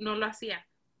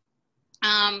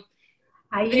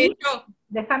 Ahí, de hecho,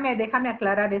 déjame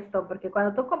aclarar esto, porque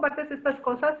cuando tú compartes estas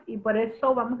cosas, y por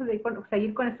eso vamos a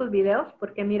seguir con estos videos,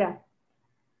 porque mira,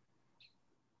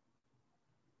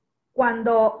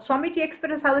 cuando Swamiji ha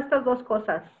expresado estas dos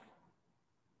cosas,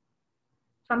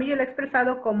 Swamiji lo ha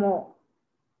expresado como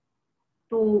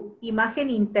tu imagen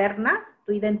interna,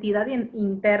 tu identidad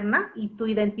interna y tu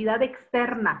identidad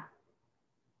externa.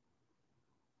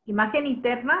 Imagen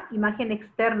interna, imagen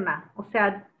externa. O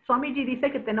sea, Swamiji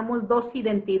dice que tenemos dos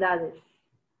identidades.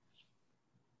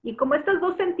 Y como estas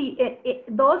dos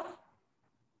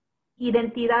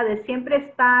identidades siempre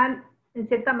están, en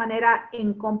cierta manera,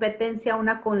 en competencia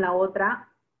una con la otra,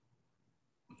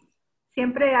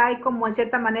 siempre hay como, en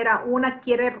cierta manera, una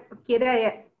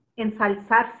quiere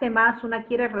ensalzarse más, una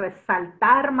quiere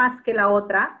resaltar más que la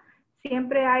otra.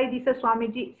 Siempre hay, dice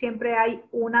Swamiji, siempre hay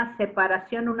una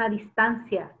separación, una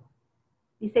distancia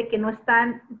dice que no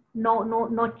están,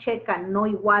 no checan, no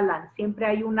igualan. Siempre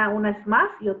hay una es más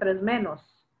y otra es menos.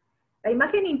 La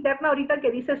imagen interna, ahorita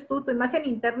que dices tú, tu imagen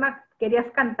interna querías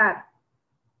cantar,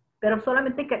 pero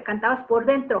solamente que cantabas por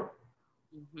dentro.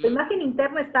 Tu imagen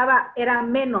interna era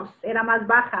menos, era más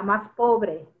baja, más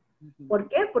pobre. ¿Por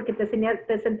qué? Porque te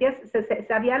sentías,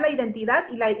 sabía la identidad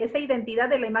y esa identidad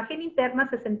de la imagen interna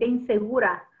se sentía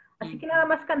insegura. Así que nada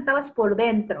más cantabas por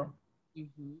dentro.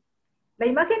 La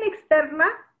imagen externa,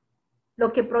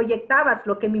 lo que proyectabas,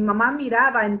 lo que mi mamá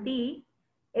miraba en ti,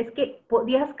 es que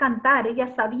podías cantar.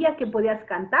 Ella sabía que podías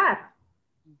cantar.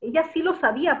 Ella sí lo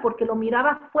sabía porque lo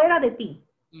miraba fuera de ti.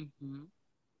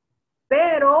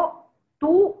 Pero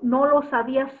tú no lo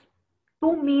sabías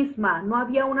tú misma, no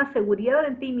había una seguridad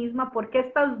en ti misma porque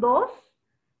estas dos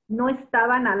no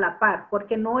estaban a la par,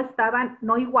 porque no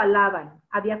igualaban.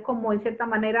 Había como en cierta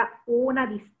manera una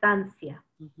distancia.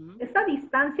 Esa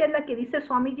distancia es la que dice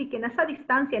Swamiji, que en esa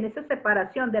distancia, en esa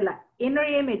separación de la inner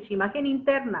image, imagen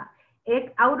interna,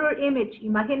 outer image,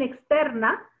 imagen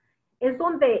externa, es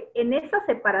donde en esa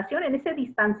separación, en ese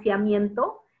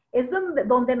distanciamiento, es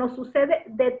donde nos sucede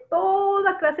de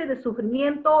toda clase de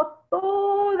sufrimiento,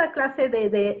 toda clase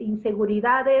de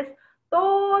inseguridades,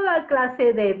 toda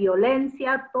clase de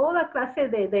violencia, toda clase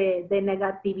de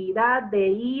negatividad, de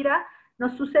ira,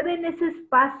 nos sucede en ese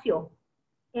espacio,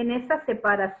 en esa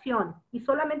separación. Y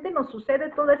solamente nos sucede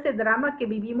todo ese drama que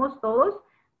vivimos todos,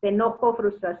 de enojo,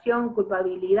 frustración,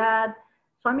 culpabilidad.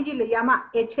 Swamiji le llama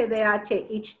HDH,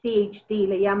 HDHD,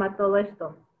 le llama todo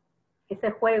esto.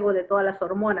 Ese juego de todas las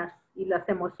hormonas y las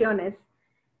emociones.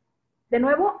 De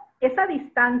nuevo, esa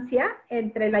distancia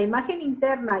entre la imagen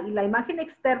interna y la imagen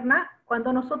externa,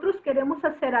 cuando nosotros queremos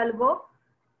hacer algo,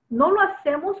 no lo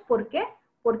hacemos, ¿por qué?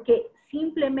 Porque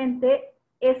simplemente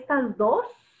estas dos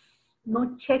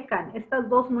no checan, estas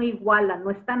dos no igualan,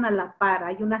 no están a la par,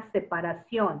 hay una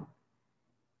separación.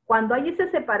 Cuando hay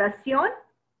esa separación,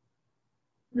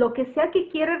 lo que sea que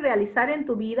quieres realizar en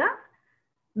tu vida,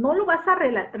 no lo vas a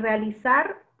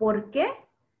realizar. ¿Por qué?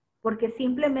 Porque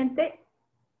simplemente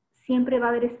siempre va a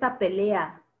haber esta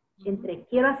pelea entre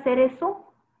quiero hacer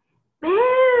eso,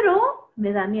 pero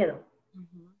me da miedo.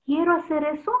 Quiero hacer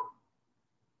eso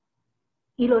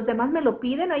y los demás me lo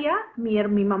piden allá.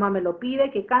 Mi mamá me lo pide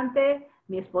que cante,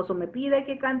 mi esposo me pide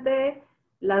que cante,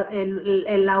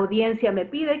 la audiencia me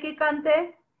pide que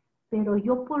cante, pero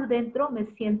yo por dentro me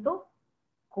siento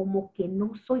como que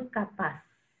no soy capaz,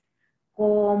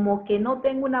 como que no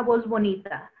tengo una voz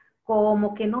bonita,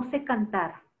 como que no sé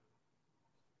cantar.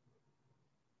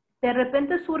 De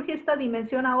repente surge esta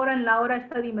dimensión ahora en Laura,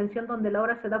 esta dimensión donde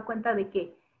Laura se da cuenta de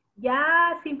que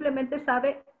ya simplemente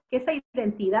sabe que esa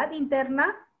identidad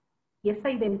interna y esa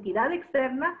identidad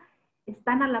externa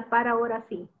están a la par ahora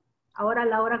sí. Ahora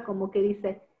Laura como que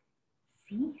dice,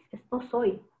 sí, esto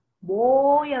soy.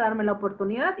 Voy a darme la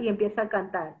oportunidad y empieza a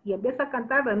cantar. Y empieza a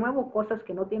cantar de nuevo cosas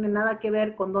que no tienen nada que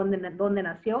ver con dónde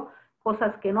nació,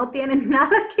 cosas que no tienen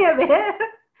nada que ver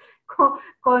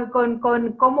con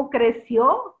cómo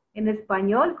creció en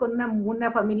español, con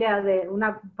una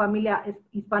familia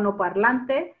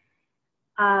hispanoparlante.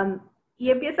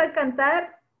 Y empieza a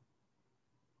cantar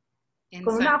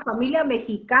con una familia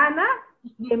mexicana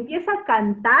y empieza a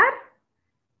cantar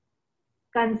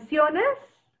canciones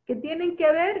que tienen que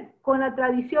ver con la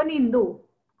tradición hindú,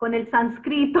 con el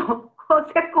sánscrito.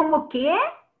 O sea, ¿cómo qué?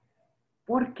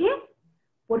 ¿Por qué?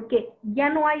 Porque ya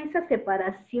no hay esa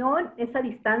separación, esa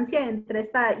distancia entre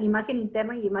esta imagen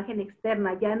interna y imagen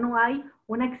externa. Ya no hay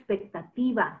una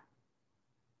expectativa.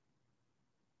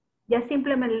 Ya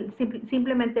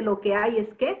simplemente lo que hay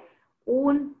es que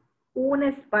un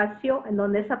espacio en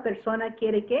donde esa persona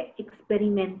quiere que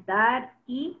experimentar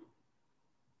y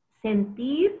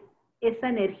sentir esa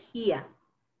energía.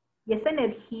 Y esa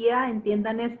energía,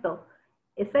 entiendan esto,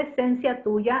 esa esencia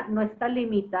tuya no está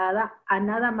limitada a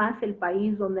nada más el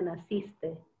país donde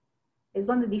naciste. Es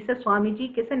donde dice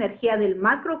Swamiji que esa energía del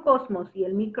macrocosmos y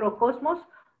el microcosmos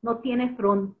no tiene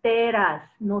fronteras,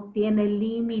 no tiene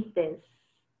límites.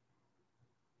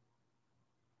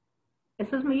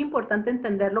 Eso es muy importante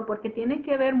entenderlo porque tiene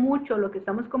que ver mucho lo que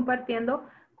estamos compartiendo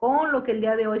con lo que el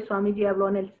día de hoy Swamiji habló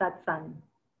en el satsang,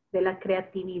 de la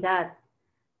creatividad,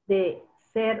 de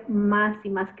ser más y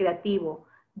más creativo,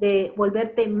 de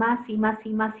volverte más y más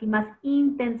y más y más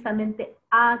intensamente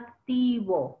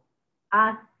activo,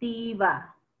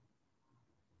 activa,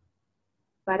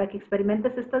 para que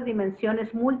experimentes estas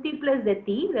dimensiones múltiples de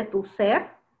ti, de tu ser,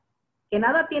 que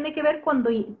nada tiene que ver con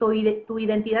tu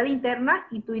identidad interna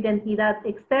y tu identidad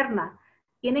externa.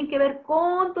 Tienen que ver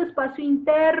con tu espacio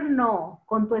interno,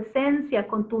 con tu esencia,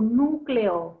 con tu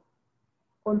núcleo.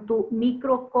 con tu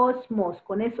microcosmos,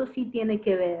 con eso sí tiene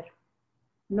que ver,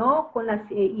 no con las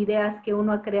ideas que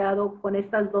uno ha creado con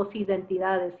estas dos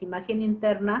identidades, imagen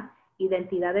interna,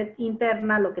 identidad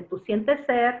interna, lo que tú sientes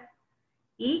ser,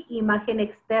 y imagen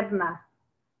externa,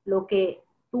 lo que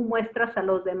tú muestras a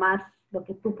los demás, lo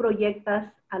que tú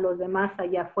proyectas a los demás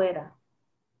allá afuera.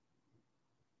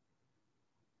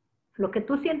 Lo que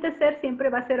tú sientes ser siempre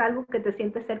va a ser algo que te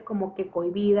sientes ser como que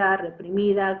cohibida,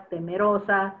 reprimida,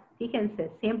 temerosa.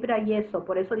 Fíjense, siempre hay eso.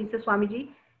 Por eso dice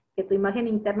Swamiji que tu imagen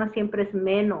interna siempre es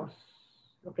menos.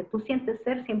 Lo que tú sientes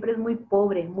ser siempre es muy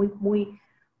pobre, muy,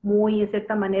 en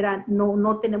cierta manera,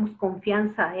 no tenemos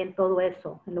confianza en todo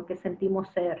eso, en lo que sentimos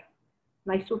ser.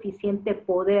 No hay suficiente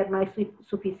poder, no hay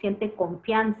suficiente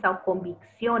confianza o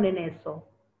convicción en eso,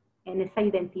 en esa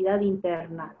identidad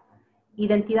interna.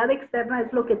 Identidad externa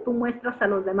es lo que tú muestras a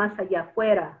los demás allá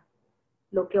afuera,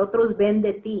 lo que otros ven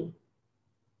de ti.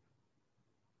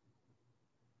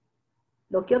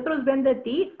 Lo que otros ven de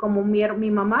ti, como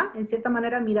mi mamá, en cierta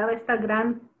manera miraba a esta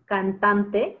gran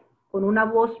cantante con una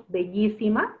voz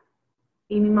bellísima,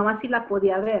 y mi mamá sí la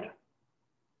podía ver,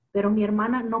 pero mi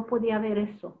hermana no podía ver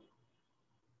eso.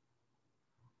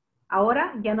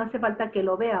 Ahora ya no hace falta que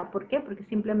lo vea. ¿Por qué? Porque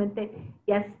simplemente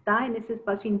ya está en ese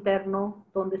espacio interno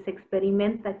donde se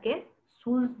experimenta ¿qué?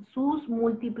 Sus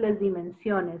múltiples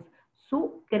dimensiones,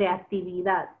 su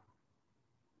creatividad,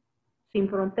 sin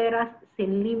fronteras,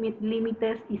 sin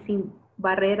límites y sin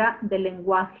barrera de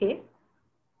lenguaje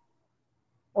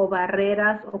o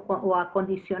barreras o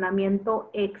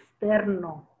acondicionamiento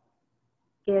externo,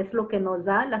 que es lo que nos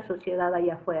da la sociedad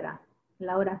allá afuera.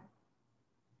 Laura.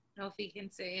 No,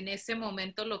 fíjense, en ese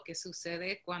momento lo que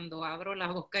sucede cuando abro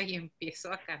la boca y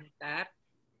empiezo a cantar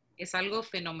es algo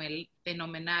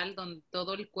fenomenal, donde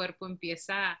todo el cuerpo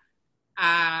empieza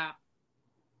a,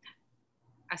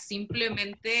 a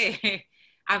simplemente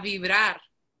a vibrar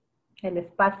El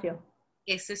espacio.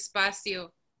 ese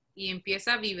espacio y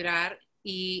empieza a vibrar,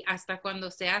 y hasta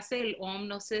cuando se hace el Om,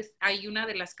 no sé, hay una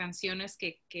de las canciones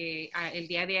que el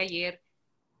día de ayer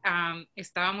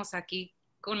estábamos aquí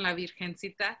con la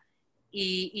Virgencita,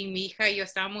 y mi hija y yo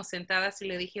estábamos sentadas y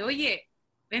le dije, oye,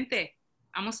 vente,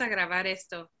 vamos a grabar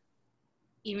esto.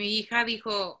 Y mi hija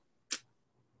dijo,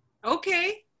 ok.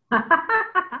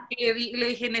 Y le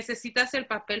dije, ¿necesitas el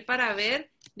papel para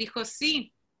ver? Dijo,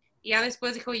 sí. Y ya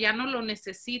después dijo, ya no lo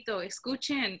necesito.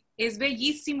 Escuchen, es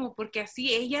bellísimo porque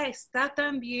así ella está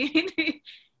también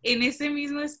en ese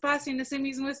mismo espacio, en ese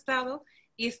mismo estado.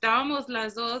 Y estábamos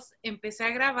las dos, empecé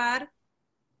a grabar,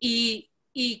 y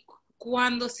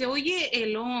cuando se oye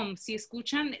el Om, si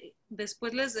escuchan,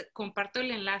 después les comparto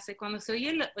el enlace, cuando se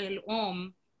oye el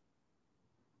Om,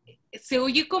 se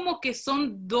oye como que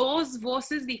son dos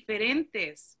voces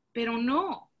diferentes, pero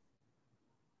no.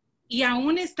 Y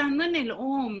aún estando en el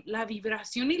Om, la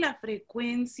vibración y la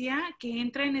frecuencia que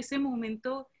entra en ese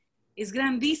momento es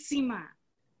grandísima,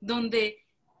 donde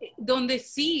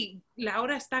sí,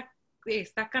 Laura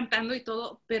está cantando y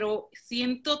todo, pero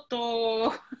siento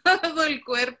todo, todo el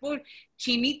cuerpo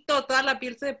chinito, toda la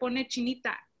piel se pone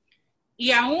chinita.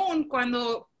 Y aún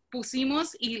cuando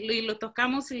pusimos y lo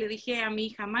tocamos y le dije a mi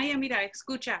hija, Maya, mira,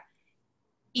 escucha,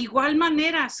 igual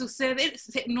manera sucede,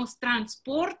 nos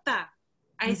transporta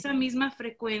a esa misma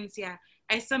frecuencia,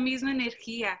 a esa misma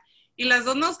energía. Y las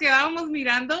dos nos quedábamos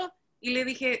mirando y le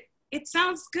dije, it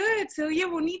sounds good, se oye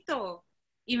bonito.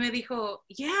 Y me dijo,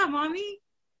 yeah, mommy,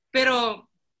 pero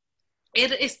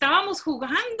estábamos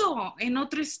jugando en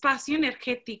otro espacio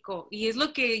energético, y es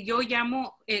lo que yo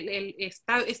llamo,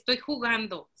 estoy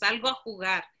jugando, salgo a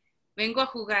jugar, vengo a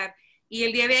jugar. Y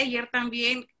el día de ayer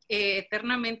también,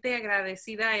 eternamente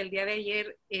agradecida, el día de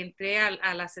ayer entré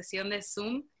a la sesión de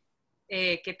Zoom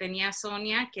que tenía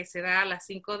Sonia, que se da a las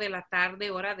 5 de la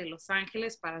tarde, hora de Los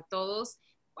Ángeles, para todos.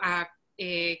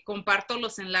 Comparto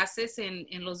los enlaces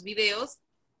en los videos,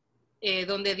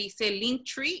 donde dice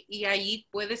Linktree, y ahí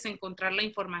puedes encontrar la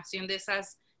información de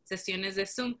esas sesiones de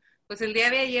Zoom. Pues el día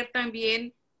de ayer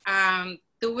también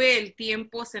tuve el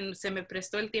tiempo, se me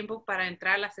prestó el tiempo para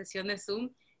entrar a la sesión de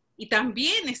Zoom, y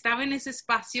también estaba en ese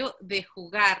espacio de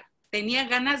jugar. Tenía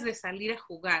ganas de salir a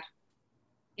jugar.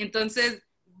 Entonces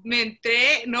me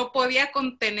entré, no podía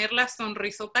contener la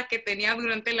sonrisota que tenía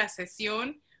durante la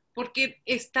sesión, porque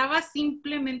estaba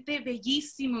simplemente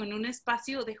bellísimo en un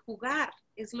espacio de jugar.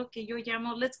 Es lo que yo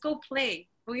llamo, let's go play,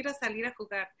 voy a ir a salir a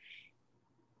jugar.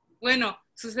 Bueno,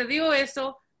 sucedió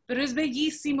eso, pero es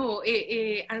bellísimo.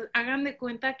 Hagan de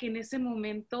cuenta que en ese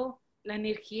momento la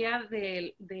energía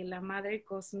de la Madre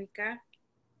Cósmica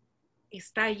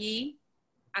está allí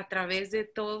a través de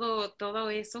todo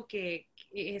eso,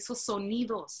 esos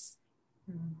sonidos,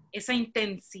 esa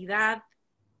intensidad,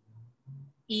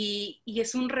 y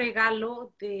es un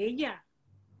regalo de ella.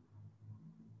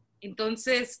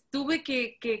 Entonces tuve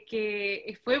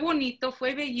fue bonito,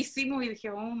 fue bellísimo y dije,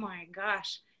 oh my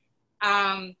gosh.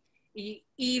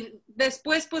 Y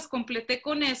después pues completé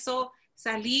con eso,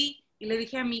 salí y le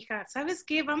dije a mi hija, ¿sabes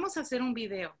qué? Vamos a hacer un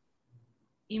video.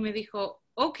 Y me dijo,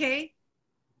 ok.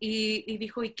 Y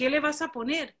dijo, ¿y qué le vas a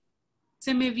poner?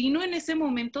 Se me vino en ese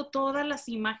momento todas las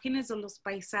imágenes de los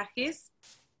paisajes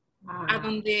a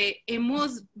donde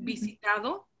hemos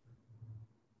visitado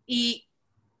y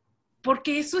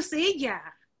porque eso es ella,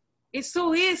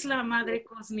 eso es la madre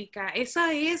cósmica,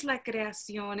 esa es la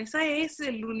creación, esa es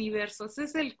el universo, ese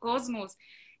es el cosmos.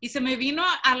 Y se me vino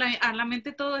a la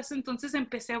mente todo eso, entonces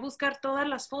empecé a buscar todas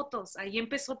las fotos, ahí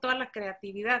empezó toda la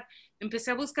creatividad. Empecé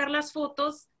a buscar las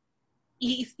fotos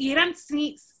y eran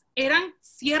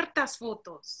ciertas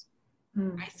fotos.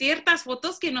 Hay ciertas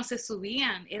fotos que no se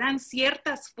subían, eran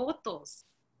ciertas fotos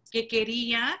que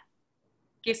quería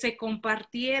que se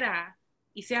compartiera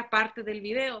y sea parte del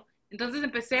video. Entonces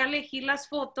empecé a elegir las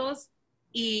fotos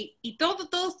y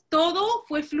todo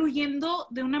fue fluyendo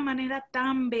de una manera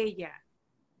tan bella,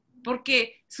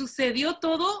 porque sucedió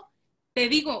todo, te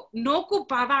digo, no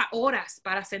ocupaba horas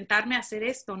para sentarme a hacer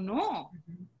esto, no.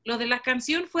 Lo de la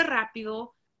canción fue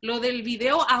rápido, lo del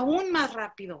video aún más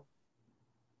rápido.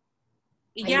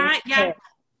 Y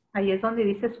ahí es donde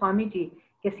dice Swamiji,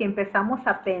 que si empezamos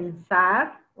a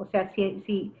pensar, o sea,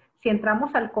 si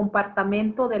entramos al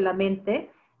compartimento de la mente,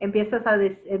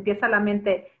 empieza la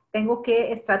mente, tengo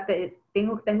que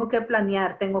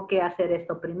planear, tengo que hacer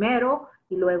esto primero,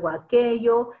 y luego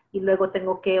aquello, y luego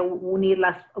tengo que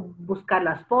buscar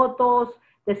las fotos,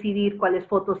 decidir cuáles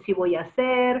fotos sí voy a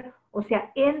hacer. O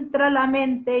sea, entra la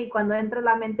mente y cuando entra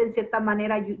la mente, en cierta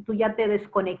manera, tú ya te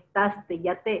desconectaste,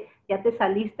 ya te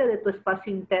saliste de tu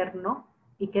espacio interno.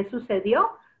 ¿Y qué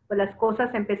sucedió? Pues las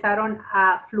cosas empezaron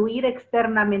a fluir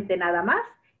externamente nada más,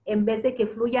 en vez de que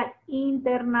fluyan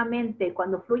internamente.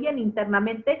 Cuando fluyen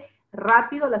internamente,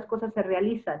 rápido las cosas se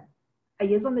realizan.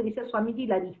 Ahí es donde dice Swamiji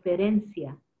la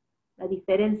diferencia. La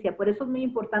diferencia. Por eso es muy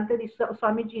importante, dice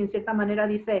Swamiji, en cierta manera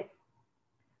dice,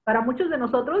 para muchos de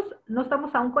nosotros no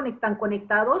estamos aún tan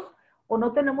conectados o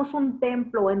no tenemos un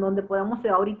templo en donde podamos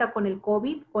ahorita con el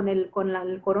COVID, con el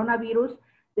coronavirus,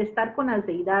 de estar con las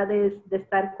deidades, de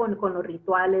estar con los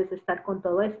rituales, de estar con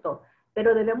todo esto.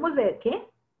 Pero debemos de, ¿qué?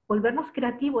 Volvernos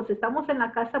creativos. Estamos en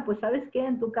la casa, pues ¿sabes qué?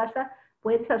 En tu casa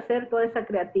puedes hacer toda esa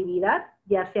creatividad,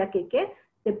 ya sea que, ¿qué?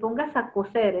 Te pongas a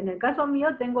coser. En el caso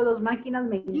mío tengo 2 máquinas,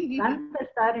 me encanta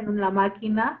estar en una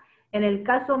máquina. En el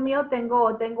caso mío tengo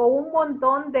un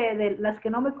montón de las que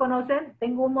no me conocen,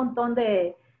 tengo un montón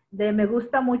me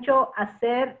gusta mucho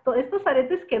hacer estos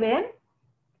aretes que ven,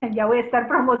 ya voy a estar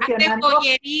promocionando.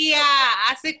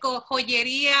 Hace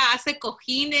joyería, hace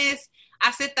cojines,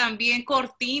 hace también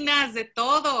cortinas, de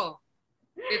todo,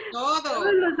 de todo.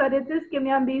 Todos los aretes que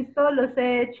me han visto los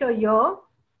he hecho yo,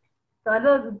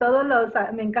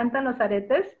 me encantan los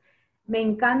aretes. Me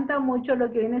encanta mucho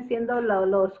lo que viene siendo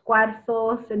los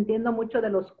cuarzos, entiendo mucho de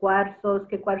los cuarzos,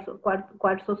 qué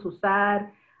cuarzos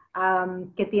usar,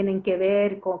 qué tienen que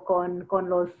ver con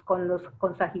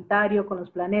Sagitario, con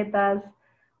los planetas.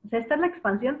 O sea, esta es la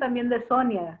expansión también de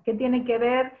Sonia. ¿Qué tiene que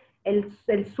ver el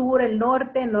sur, el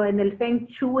norte, en el Feng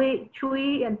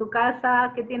Shui, en tu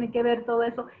casa? ¿Qué tiene que ver todo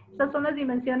eso? Esas son las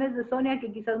dimensiones de Sonia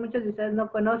que quizás muchos de ustedes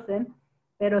no conocen,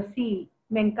 pero sí,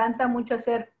 me encanta mucho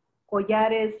hacer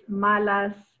collares,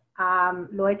 malas,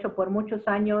 lo he hecho por muchos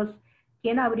años.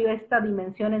 ¿Quién abrió esta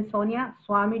dimensión en Sonia?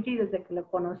 Swamiji, desde que lo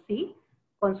conocí.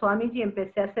 Con Swamiji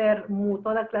empecé a hacer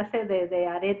toda clase de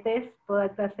aretes, toda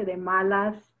clase de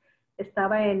malas.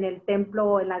 Estaba en el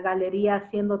templo, en la galería,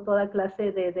 haciendo toda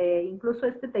clase incluso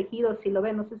este tejido, si lo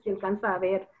ven, no sé si alcanza a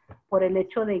ver, por el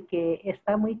hecho de que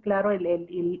está muy claro el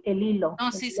hilo.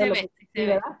 No, sí se ve,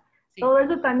 ¿verdad? Sí. Todo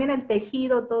eso también, el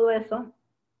tejido, todo eso.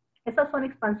 Esas son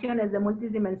expansiones de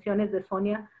multidimensiones de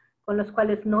Sonia, con los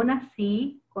cuales no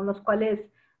nací, con los cuales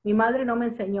mi madre no me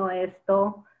enseñó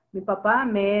esto, mi papá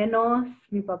menos,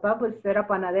 mi papá pues era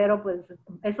panadero, pues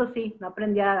eso sí, no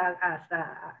aprendía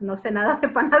no sé nada de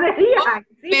panadería.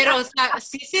 ¿Sí? Pero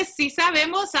sí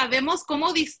sabemos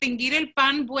cómo distinguir el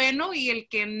pan bueno y el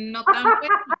que no tan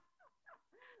bueno.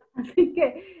 Así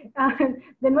que,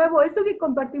 de nuevo, esto que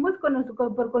compartimos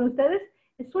con ustedes,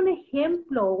 es un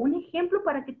ejemplo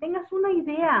para que tengas una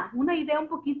idea un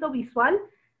poquito visual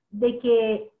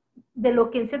de lo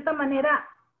que en cierta manera,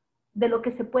 de lo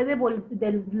que se puede,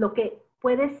 de lo que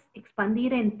puedes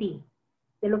expandir en ti,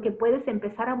 de lo que puedes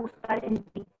empezar a buscar en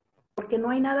ti, porque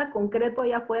no hay nada concreto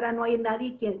allá afuera, no hay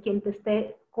nadie quien te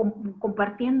esté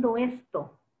compartiendo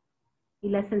esto. y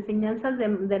las enseñanzas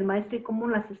del maestro y cómo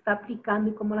las está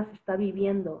aplicando y cómo las está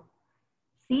viviendo.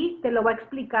 Sí, te lo va a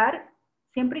explicar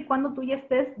siempre y cuando tú ya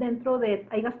estés dentro de,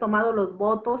 hayas tomado los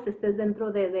votos, estés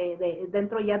dentro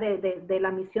dentro ya de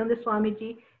la misión de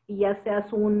Swamiji y ya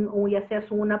seas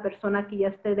una persona que ya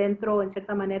esté dentro, en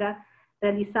cierta manera,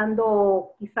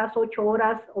 realizando quizás 8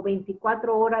 horas o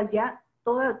 24 horas ya,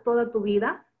 toda tu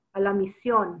vida a la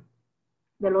misión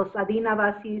de los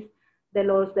Adinavasis, de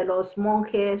los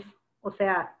monjes, o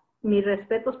sea, mis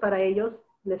respetos para ellos,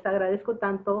 les agradezco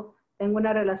tanto, tengo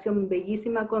una relación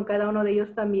bellísima con cada uno de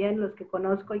ellos también, los que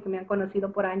conozco y que me han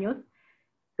conocido por años,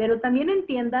 pero también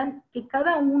entiendan que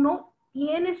cada uno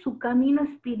tiene su camino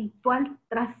espiritual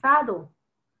trazado.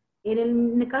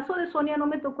 En el caso de Sonia no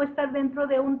me tocó estar dentro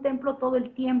de un templo todo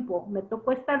el tiempo, me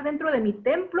tocó estar dentro de mi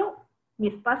templo, mi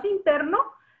espacio interno,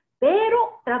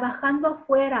 pero trabajando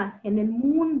afuera, en el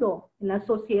mundo, en la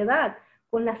sociedad,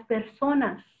 con las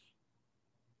personas.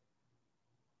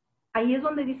 Ahí es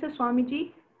donde dice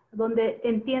Swamiji, donde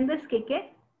entiendes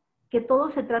que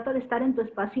todo se trata de estar en tu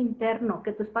espacio interno,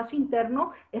 que tu espacio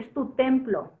interno es tu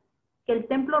templo, que el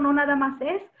templo no nada más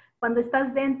es cuando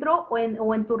estás dentro o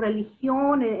en tu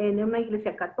religión, en una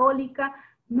iglesia católica,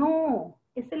 no,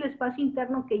 es el espacio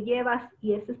interno que llevas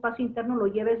y ese espacio interno lo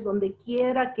lleves donde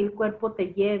quiera que el cuerpo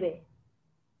te lleve,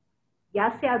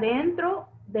 ya sea dentro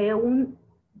de un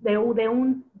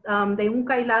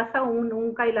Kailasa,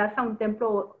 un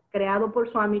templo creado por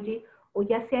Swamiji, o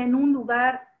ya sea en un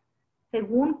lugar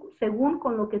según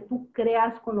con lo que tú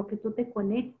creas, con lo que tú te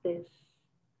conectes.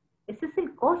 Ese es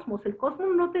el cosmos. El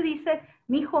cosmos no te dice,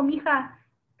 mijo, mija,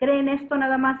 cree en esto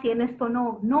nada más y en esto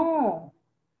no. No.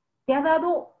 Te ha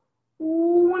dado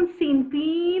un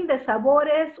sinfín de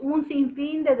sabores, un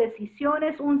sinfín de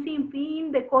decisiones, un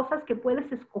sinfín de cosas que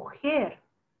puedes escoger.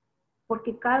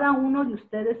 Porque cada uno de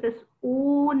ustedes es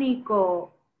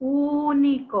único,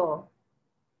 único.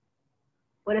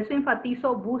 Por eso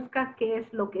enfatizo, busca qué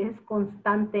es lo que es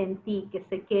constante en ti,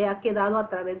 que ha quedado a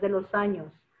través de los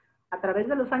años. A través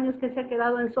de los años que se ha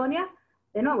quedado en Sonia,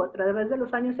 de nuevo, a través de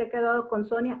los años se ha quedado con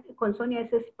Sonia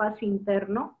ese espacio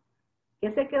interno.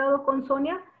 ¿Qué se ha quedado con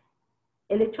Sonia?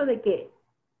 El hecho de que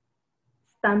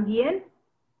también,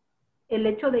 el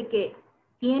hecho de que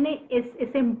tiene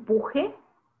ese empuje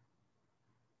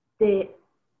de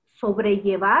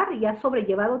sobrellevar y ha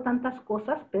sobrellevado tantas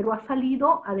cosas, pero ha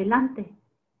salido adelante.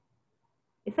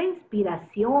 Esa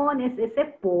inspiración, ese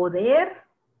poder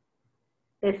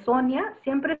de Sonia,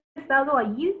 siempre he estado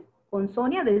allí con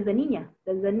Sonia desde niña.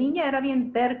 Desde niña era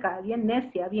bien terca, bien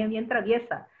necia, bien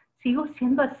traviesa. Sigo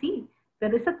siendo así,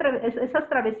 pero esas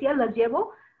travesías las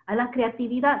llevo a la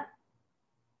creatividad.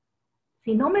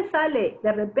 Si no me sale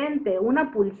de repente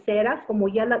una pulsera como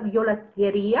yo la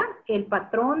quería, el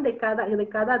patrón de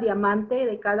cada diamante,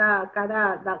 de cada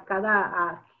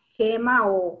gema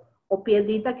o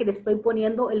piedrita que le estoy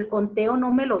poniendo, el conteo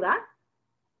no me lo da,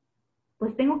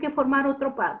 pues tengo que formar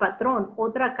otro patrón,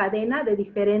 otra cadena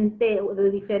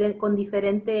con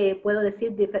diferente, puedo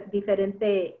decir,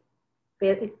 diferente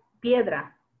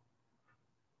piedra.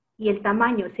 Y el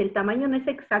tamaño, si el tamaño no es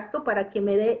exacto para que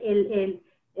me dé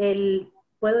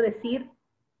puedo decir,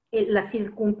 la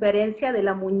circunferencia de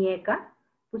la muñeca,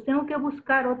 pues tengo que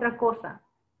buscar otra cosa.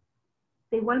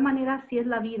 De igual manera, así es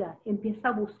la vida. Empieza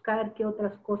a buscar qué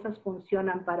otras cosas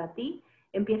funcionan para ti.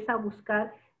 Empieza a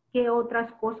buscar qué otras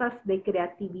cosas de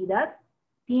creatividad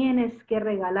tienes que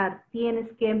regalar, tienes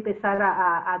que empezar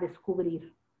a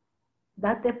descubrir.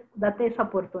 Date esa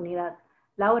oportunidad.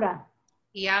 Laura.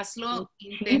 Y hazlo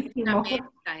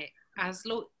intensamente,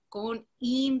 hazlo con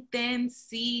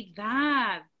intensidad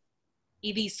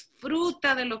y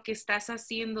disfruta de lo que estás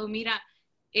haciendo. Mira,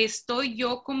 estoy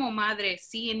yo como madre,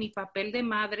 sí, en mi papel de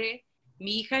madre,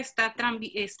 mi hija está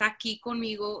aquí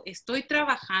conmigo, estoy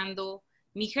trabajando,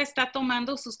 mi hija está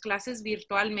tomando sus clases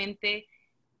virtualmente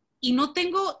y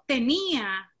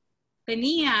tenía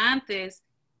antes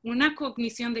una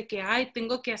cognición de que, ay,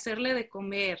 tengo que hacerle de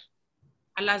comer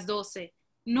a las 12.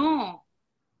 No,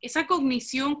 esa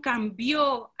cognición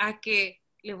cambió a que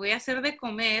le voy a hacer de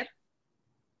comer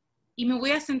y me voy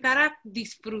a sentar a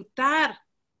disfrutar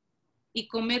y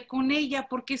comer con ella,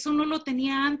 porque eso no lo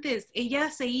tenía antes. Ella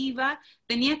se iba,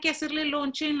 tenía que hacerle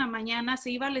lonche en la mañana,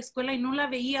 se iba a la escuela y no la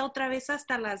veía otra vez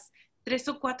hasta las 3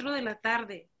 o 4 de la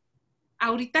tarde.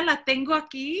 Ahorita la tengo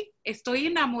aquí, estoy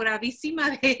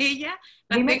enamoradísima de ella.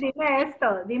 Dime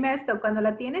esto, cuando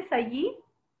la tienes allí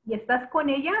y estás con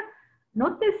ella,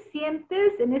 ¿no te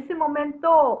sientes en ese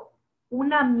momento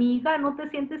una amiga? ¿No te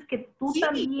sientes que tú Sí.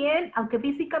 también, aunque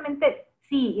físicamente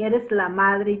sí, eres la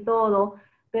madre y todo,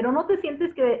 pero no te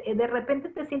sientes que de repente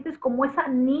te sientes como esa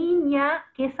niña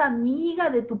que es amiga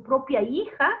de tu propia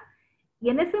hija, y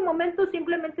en ese momento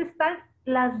simplemente están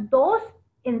las dos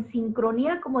en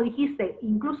sincronía, como dijiste,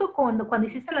 incluso cuando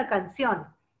hiciste la canción.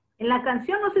 En la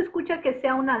canción no se escucha que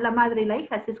sea la madre y la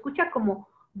hija, se escucha como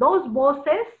dos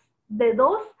voces de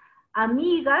dos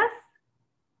amigas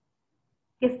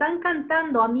que están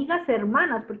cantando, amigas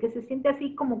hermanas, porque se siente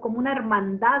así como una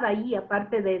hermandad ahí,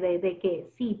 aparte de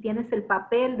que sí, tienes el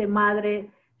papel de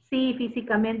madre, sí,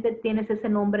 físicamente tienes ese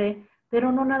nombre,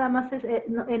 pero no nada más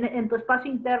en tu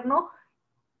espacio interno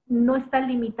no está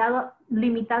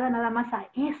limitada nada más a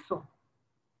eso.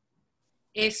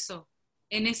 Eso.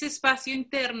 En ese espacio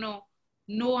interno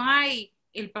no hay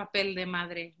el papel de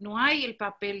madre, no hay el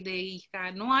papel de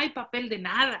hija, no hay papel de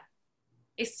nada.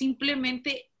 Es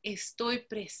simplemente estoy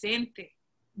presente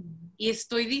y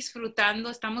estoy disfrutando,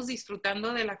 estamos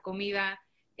disfrutando de la comida.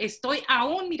 Estoy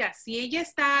aún, mira, si ella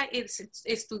está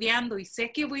estudiando y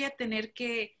sé que voy a tener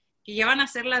que ya van a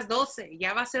ser las 12,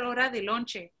 ya va a ser hora de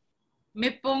lonche,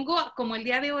 me pongo, como el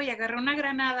día de hoy, agarré una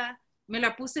granada, me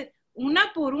la puse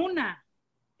una por una.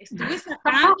 Estuve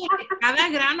sacando de cada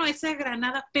grano esa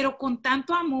granada, pero con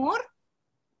tanto amor,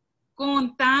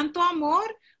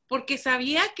 porque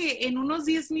sabía que en unos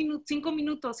 10 minutos, 5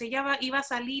 minutos, ella iba a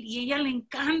salir y a ella le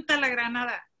encanta la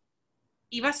granada.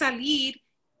 Iba a salir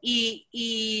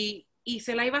y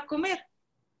se la iba a comer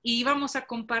y íbamos a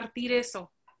compartir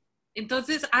eso.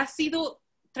 Entonces ha sido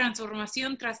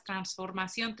transformación tras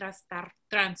transformación tras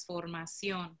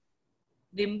transformación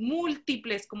de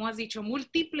múltiples, como has dicho,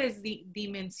 múltiples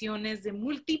dimensiones, de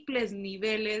múltiples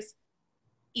niveles,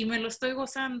 y me lo estoy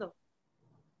gozando.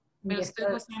 Me lo estoy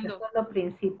gozando. Eso es lo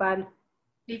principal.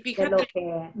 Y fíjate,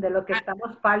 de lo que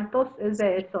estamos faltos es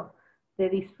de eso, de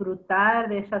disfrutar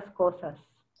de esas cosas.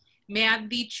 Me han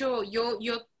dicho, yo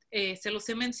se los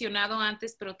he mencionado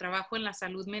antes, pero trabajo en la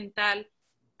salud mental,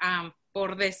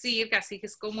 por decir, así que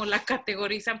es como la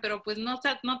categorizan, pero pues no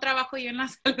trabajo yo en la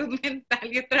salud mental,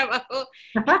 yo trabajo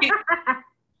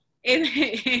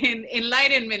en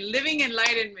enlightenment, living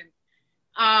enlightenment.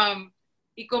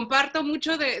 Y comparto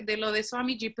mucho de lo de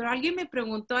Swamiji, pero alguien me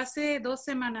preguntó hace 2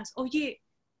 semanas, oye,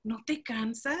 ¿no te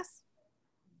cansas?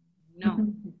 No,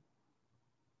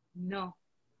 no,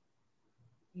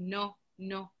 no,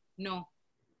 no, no.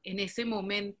 En ese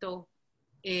momento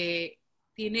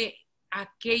tiene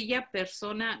aquella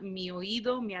persona mi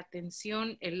oído, mi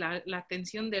atención, la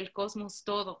atención del cosmos,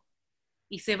 todo.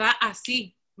 Y se va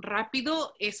así,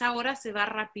 rápido, esa hora se va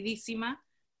rapidísima.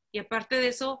 Y aparte de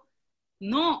eso,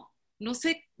 no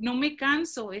sé, no me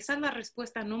canso. Esa es la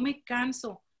respuesta, no me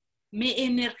canso. Me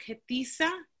energetiza,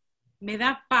 me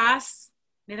da paz,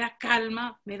 me da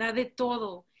calma, me da de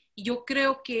todo. Y yo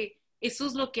creo que eso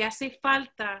es lo que hace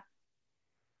falta,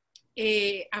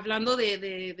 hablando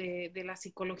de la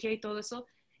psicología y todo eso.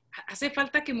 Hace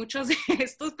falta que muchos de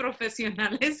estos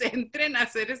profesionales entren a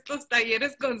hacer estos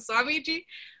talleres con Swamiji,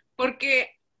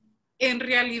 porque en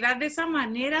realidad de esa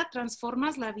manera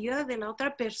transformas la vida de la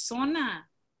otra persona.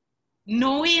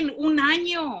 No en un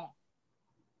año,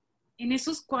 en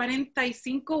esos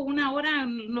 45, una hora,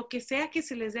 lo que sea que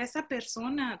se les dé a esa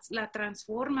persona, la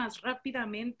transformas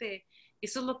rápidamente.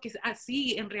 Eso es lo que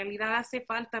así en realidad hace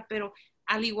falta, pero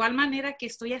al igual manera que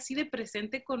estoy así de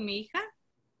presente con mi hija,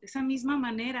 de esa misma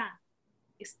manera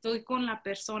estoy con la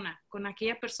persona, con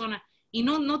aquella persona. Y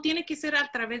no tiene que ser a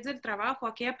través del trabajo,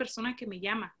 aquella persona que me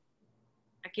llama,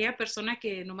 aquella persona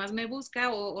que nomás me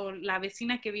busca o la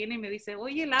vecina que viene y me dice,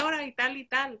 oye, Laura, y tal y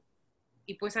tal.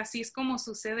 Y pues así es como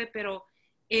sucede, pero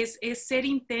es ser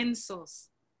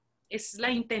intensos, es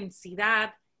la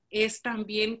intensidad, es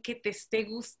también que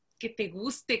que te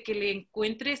guste, que le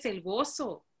encuentres el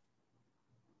gozo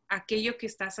a aquello que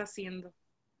estás haciendo.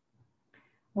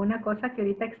 Una cosa que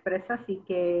ahorita expresas y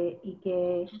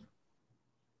que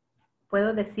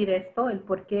puedo decir esto, el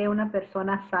por qué una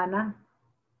persona sana,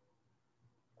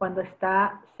 cuando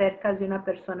está cerca de una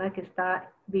persona que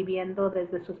está viviendo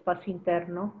desde su espacio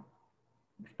interno,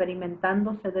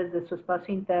 experimentándose desde su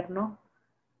espacio interno.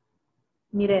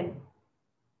 Miren,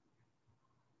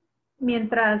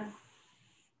 mientras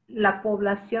la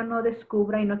población no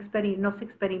descubra y no se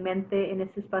experimente en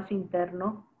ese espacio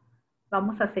interno,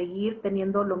 vamos a seguir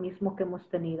teniendo lo mismo que hemos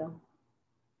tenido.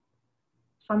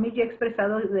 Swamiji ha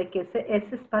expresado de que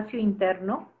ese espacio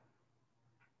interno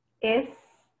es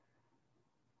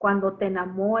cuando te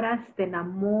enamoras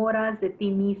de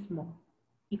ti mismo.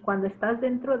 Y cuando estás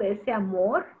dentro de ese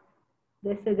amor,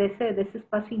 de ese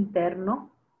espacio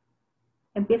interno,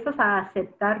 empiezas a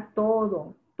aceptar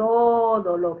todo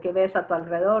todo lo que ves a tu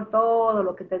alrededor, todo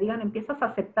lo que te digan, empiezas a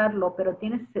aceptarlo, pero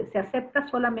se acepta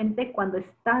solamente cuando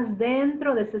estás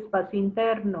dentro de ese espacio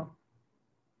interno.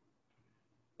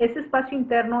 Ese espacio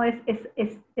interno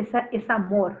es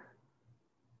amor.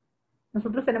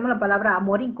 Nosotros tenemos la palabra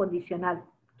amor incondicional.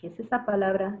 ¿Qué es esa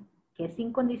palabra? ¿Qué es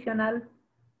incondicional?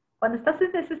 Cuando estás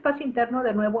en ese espacio interno,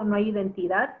 de nuevo, no hay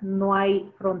identidad, no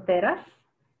hay fronteras.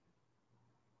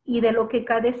 Y de lo que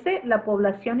carece la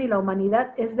población y la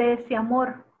humanidad es de ese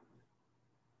amor.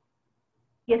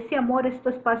 Y ese amor es tu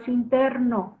espacio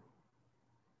interno.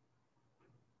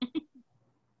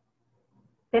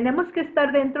 Tenemos que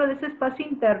estar dentro de ese espacio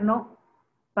interno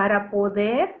para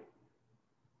poder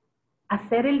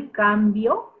hacer el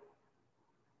cambio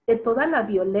de toda la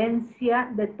violencia,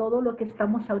 de todo lo que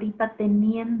estamos ahorita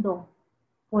teniendo.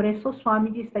 Por eso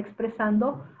Swamiji está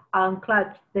expresando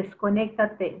unclutch,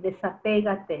 desconéctate,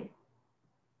 desapégate,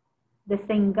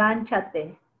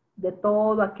 desengánchate de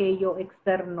todo aquello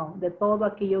externo, de todo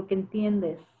aquello que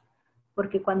entiendes.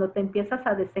 Porque cuando te empiezas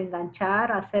a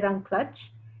desenganchar, a hacer unclutch,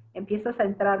 empiezas a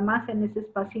entrar más en ese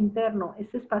espacio interno.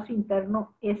 Ese espacio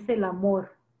interno es el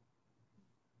amor.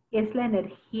 Es la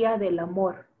energía del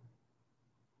amor.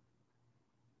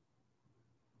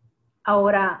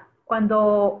 Ahora,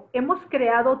 cuando hemos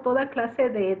creado toda clase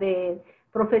de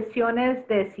profesiones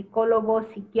de psicólogos,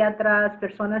 psiquiatras,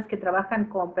 personas que trabajan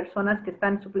con personas que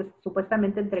están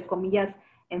supuestamente, entre comillas,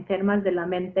 enfermas de la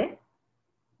mente,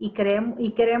 y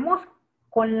queremos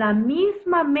con la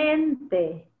misma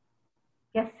mente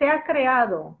que se ha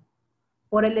creado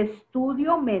por el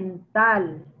estudio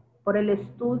mental, por el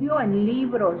estudio en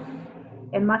libros,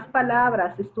 en más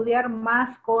palabras, estudiar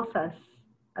más cosas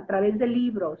a través de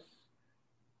libros.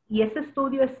 Y ese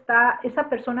estudio esa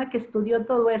persona que estudió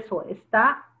todo eso,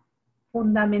 está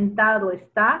fundamentado,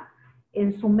 está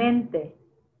en su mente.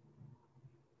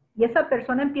 Y esa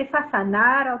persona empieza a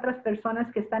sanar a otras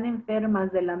personas que están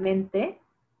enfermas de la mente.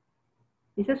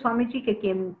 Dice Swamiji que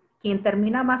quien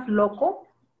termina más loco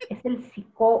es el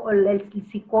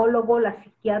psicólogo, la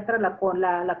psiquiatra,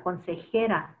 la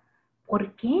consejera.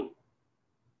 ¿Por qué?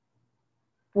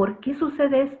 ¿Por qué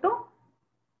sucede esto?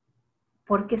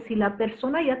 Porque si la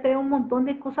persona ya trae un montón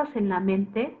de cosas en la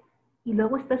mente y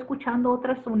luego está escuchando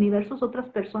otros universos, otras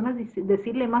personas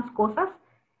decirle más cosas,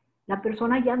 la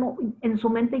persona ya no, en su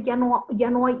mente ya no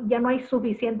hay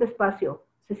suficiente espacio.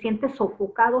 Se siente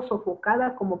sofocado,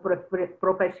 sofocada como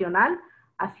profesional,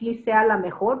 así sea la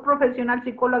mejor profesional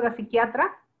psicóloga,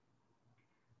 psiquiatra.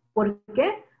 ¿Por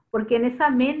qué? Porque en esa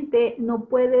mente no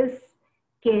puedes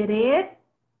querer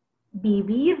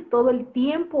vivir todo el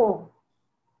tiempo.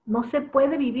 No se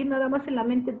puede vivir nada más en la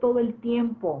mente todo el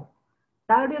tiempo.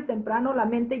 Tarde o temprano la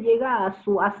mente llega a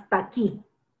su hasta aquí.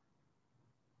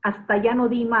 Hasta ya no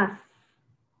di más.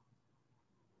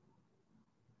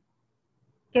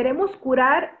 Queremos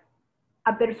curar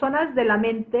a personas de la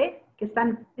mente que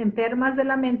están enfermas de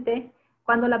la mente,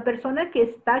 cuando la persona que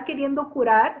está queriendo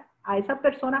curar a esa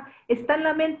persona está en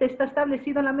la mente, está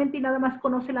establecido en la mente y nada más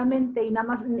conoce la mente y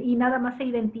nada más se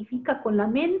identifica con la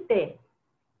mente.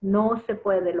 No se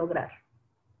puede lograr.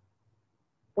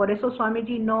 Por eso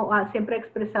Swamiji siempre ha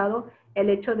expresado el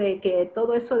hecho de que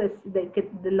todo eso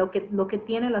de lo que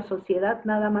tiene la sociedad,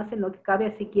 nada más en lo que cabe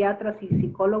a psiquiatras y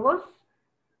psicólogos,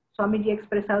 Swamiji ha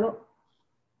expresado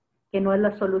que no es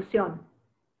la solución.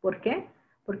 ¿Por qué?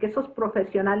 Porque esos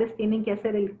profesionales tienen que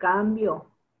hacer el cambio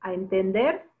a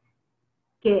entender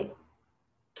que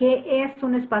es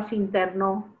un espacio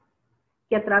interno,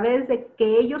 que a través de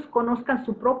que ellos conozcan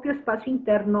su propio espacio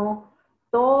interno,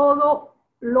 todo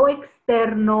lo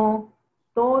externo,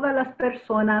 todas las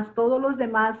personas, todos los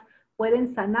demás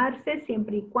pueden sanarse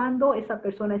siempre y cuando esa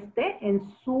persona esté en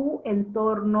su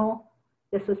entorno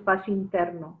de su espacio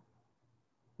interno,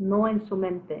 no en su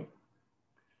mente.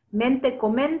 Mente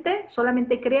con mente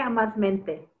solamente crea más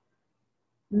mente.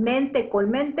 Mente con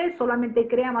mente solamente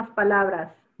crea más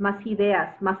palabras, más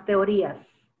ideas, más teorías,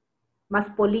 más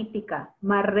política,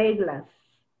 más reglas,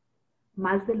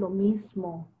 más de lo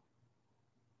mismo.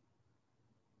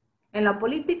 En la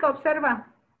política, observa,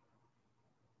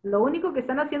 lo único que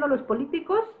están haciendo los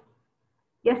políticos,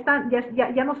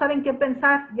 ya no saben qué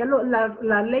pensar,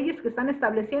 las leyes que están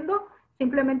estableciendo,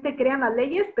 simplemente crean las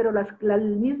leyes, pero las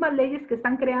mismas leyes que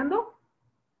están creando,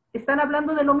 están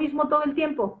hablando de lo mismo todo el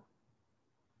tiempo.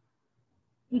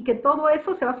 Y que todo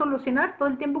eso se va a solucionar todo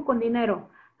el tiempo con dinero.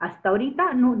 Hasta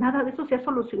ahorita, no, nada de eso se ha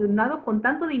solucionado con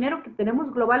tanto dinero que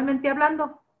tenemos globalmente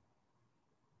hablando.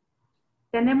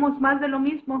 Tenemos más de lo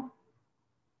mismo.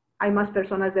 Hay más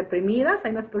personas deprimidas,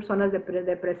 hay más personas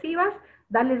depresivas.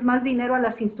 Dales más dinero a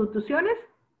las instituciones.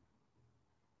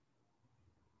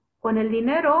 Con el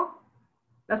dinero,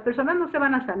 Las personas no se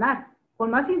van a sanar.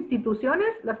 Con más instituciones,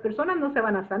 las personas no se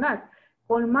van a sanar.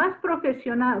 Con más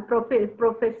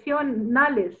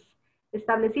profesionales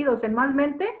establecidos en más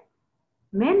mente,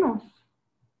 menos.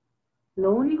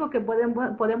 Lo único que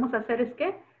podemos hacer es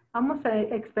que vamos a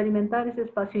experimentar ese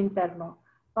espacio interno.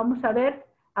 Vamos a ver,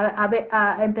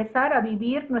 a empezar a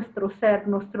vivir nuestro ser,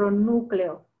 nuestro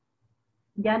núcleo.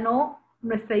 Ya no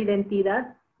nuestra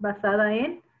identidad basada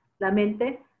en la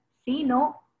mente,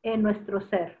 sino en nuestro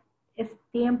ser. Es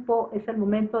tiempo, es el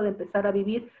momento de empezar a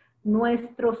vivir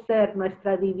nuestro ser,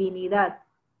 nuestra divinidad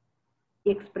y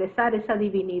expresar esa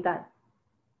divinidad.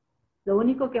 Lo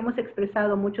único que hemos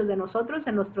expresado muchos de nosotros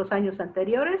en nuestros años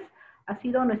anteriores ha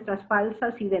sido nuestras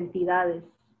falsas identidades.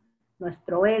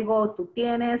 Nuestro ego, tú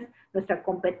tienes, nuestra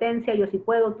competencia, yo sí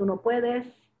puedo, tú no puedes.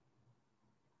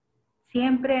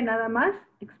 Siempre nada más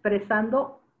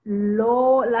expresando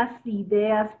las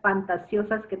ideas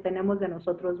fantasiosas que tenemos de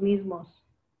nosotros mismos.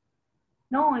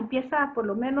 No, empieza por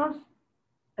lo menos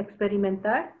a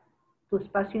experimentar tu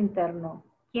espacio interno.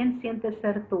 ¿Quién sientes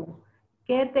ser tú?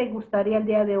 ¿Qué te gustaría el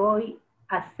día de hoy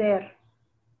hacer?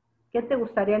 ¿Qué te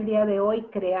gustaría el día de hoy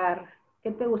crear?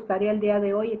 ¿Qué te gustaría el día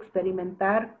de hoy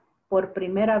experimentar por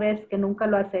primera vez que nunca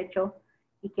lo has hecho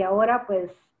y que ahora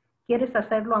pues quieres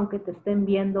hacerlo aunque te estén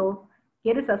viendo,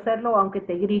 quieres hacerlo aunque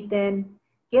te griten,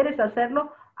 quieres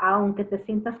hacerlo aunque te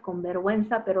sientas con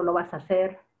vergüenza, pero lo vas a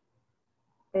hacer?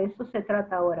 De eso se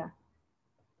trata ahora.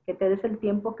 Que te des el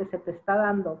tiempo que se te está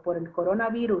dando por el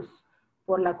coronavirus,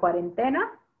 por la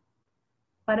cuarentena,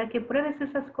 para que pruebes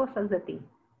esas cosas de ti.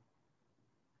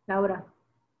 Laura.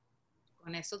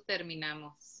 Con eso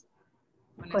terminamos.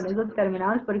 Con eso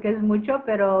terminamos porque es mucho,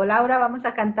 pero Laura, vamos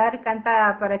a cantar,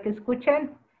 canta para que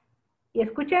escuchen. Y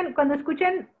escuchen, cuando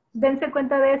escuchen, dense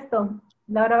cuenta de esto.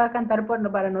 Laura va a cantar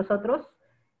para nosotros.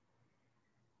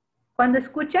 Cuando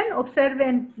escuchen,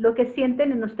 observen lo que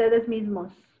sienten en ustedes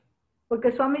mismos.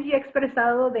 Porque Swamiji ha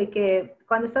expresado de que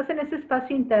cuando estás en ese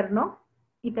espacio interno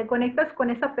y te conectas con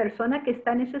esa persona que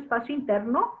está en ese espacio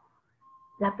interno,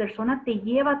 la persona te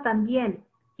lleva también.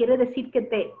 Quiere decir que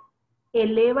te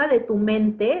eleva de tu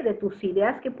mente, de tus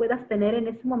ideas que puedas tener en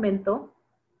ese momento.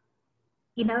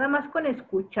 Y nada más con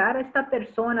escuchar a esta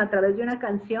persona a través de una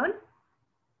canción,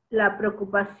 la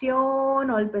preocupación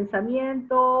o el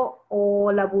pensamiento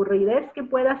o la aburridez que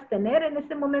puedas tener en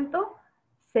ese momento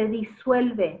se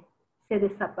disuelve, se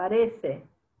desaparece,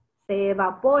 se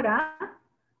evapora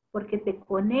porque te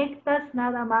conectas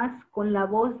nada más con la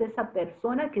voz de esa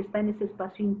persona que está en ese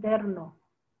espacio interno.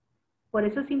 Por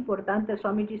eso es importante,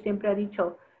 Swamiji siempre ha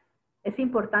dicho, es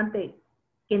importante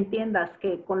que entiendas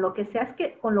que con lo que sea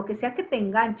que te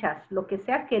enganchas, lo que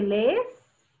sea que lees,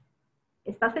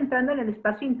 estás entrando en el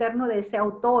espacio interno de ese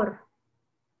autor.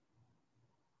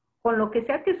 Con lo que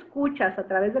sea que escuchas a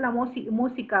través de la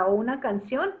música o una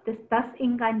canción, te estás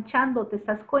enganchando, te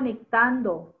estás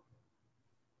conectando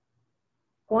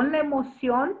con la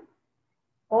emoción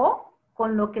o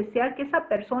con lo que sea que esa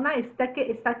persona está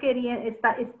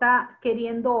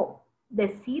queriendo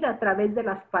decir a través de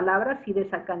las palabras y de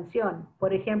esa canción.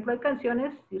 Por ejemplo, hay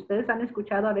canciones, si ustedes han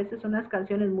escuchado a veces unas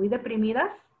canciones muy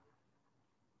deprimidas,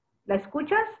 la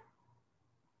escuchas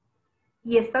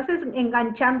y estás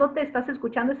enganchándote, estás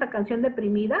escuchando esa canción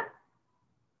deprimida,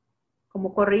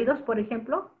 como corridos, por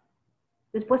ejemplo.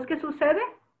 Después, ¿qué sucede?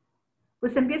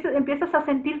 Pues empiezas a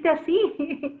sentirte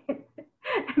así.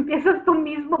 Empiezas tú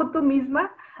mismo, tú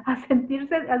misma, a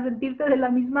sentirte de la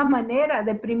misma manera,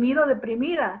 deprimido,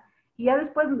 deprimida. Y ya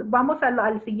después vamos a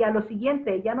lo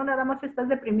siguiente. Ya no nada más estás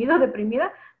deprimido,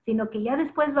 deprimida, sino que ya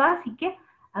después vas y ¿qué?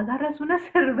 Agarras una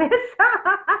cerveza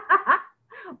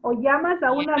o llamas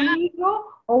a un amigo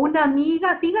o una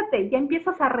amiga. Fíjate, ya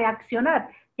empiezas a reaccionar,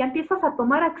 ya empiezas a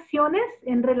tomar acciones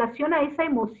en relación a esa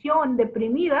emoción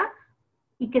deprimida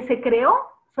y que se creó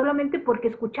solamente porque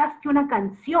escuchaste una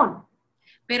canción.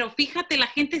 Pero fíjate, la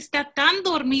gente está tan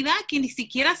dormida que ni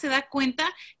siquiera se da cuenta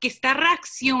que está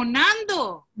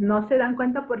reaccionando. No se dan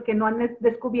cuenta porque no han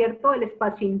descubierto el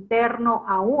espacio interno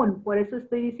aún. Por eso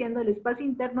estoy diciendo, el espacio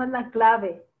interno es la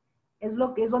clave. Es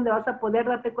lo que es donde vas a poder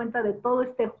darte cuenta de todo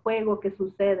este juego que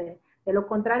sucede. De lo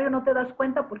contrario, no te das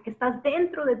cuenta porque estás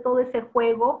dentro de todo ese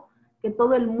juego que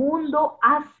todo el mundo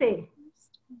hace.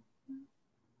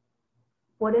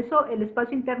 Por eso el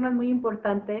espacio interno es muy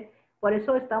importante. Por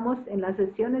eso estamos en las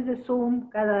sesiones de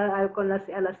Zoom a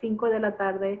las 5 de la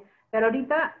tarde. Pero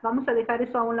ahorita vamos a dejar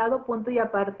eso a un lado, punto y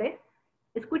aparte.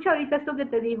 Escucha ahorita esto que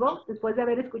te digo. Después de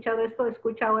haber escuchado esto,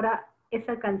 escucha ahora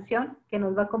esa canción que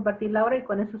nos va a compartir Laura y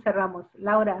con eso cerramos.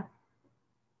 Laura.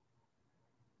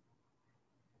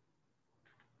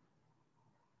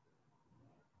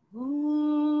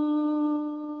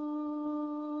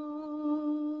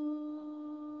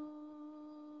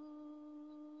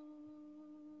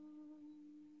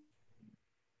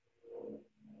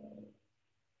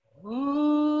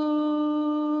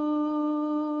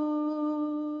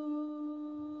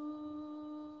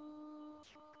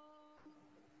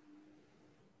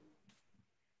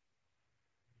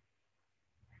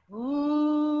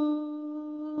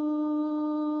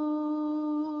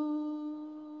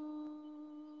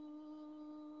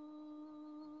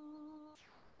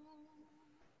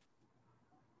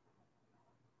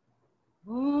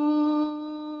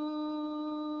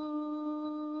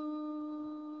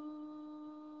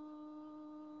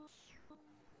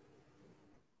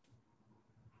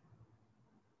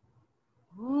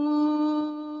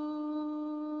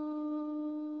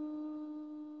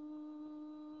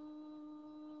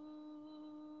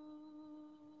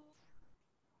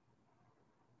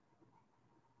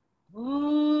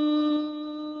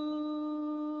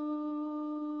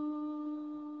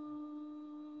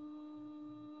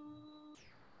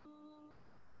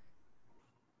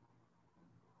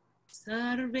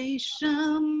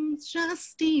 Sarvesham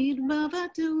Shastir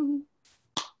Bhavatu.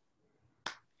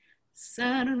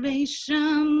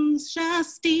 Sarvesham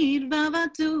Shastir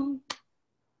Bhavatu.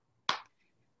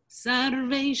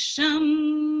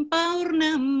 Sarvesham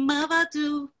Purnam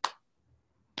Bhavatu.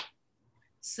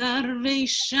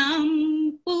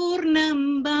 Sarvesham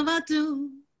Purnam Bhavatu.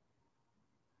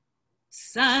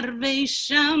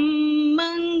 Sarvesham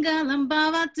Mangalam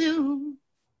Bhavatu.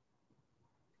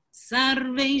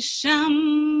 Sarvesham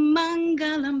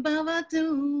Mangalam Bhavatu.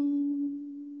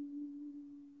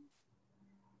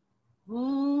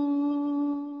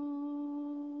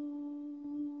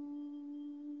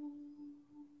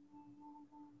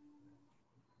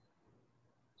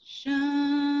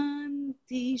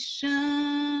 Shanti,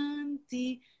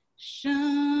 Shanti,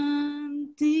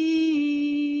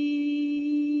 Shanti.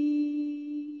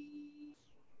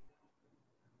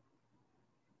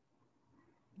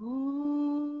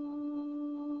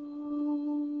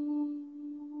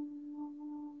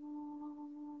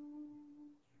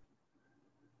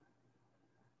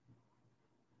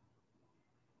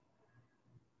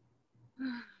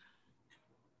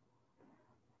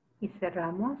 Y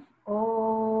cerramos.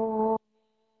 Oh.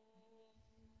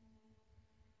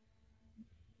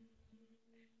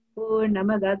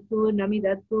 Purnamadat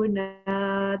Purnamidat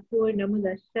Purnat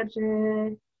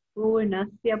Purnamudashyate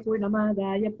Purnasya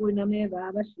Purnamadaya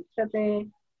Purnameva Vashishyate.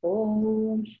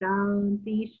 Om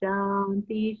Shanti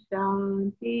Shanti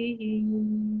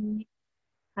Shanti.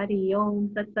 Hari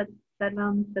Om Tat Sat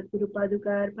Sarvam Satguru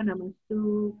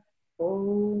Padukarpanamastu.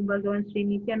 Om Bhagavan Sri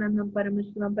Nityanandam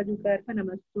Paramashivam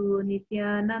Padukarpanamastu.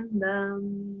 Nityanandam.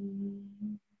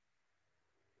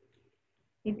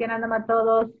 Nityanandam a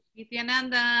todos.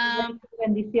 Nityananda.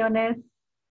 Bendiciones.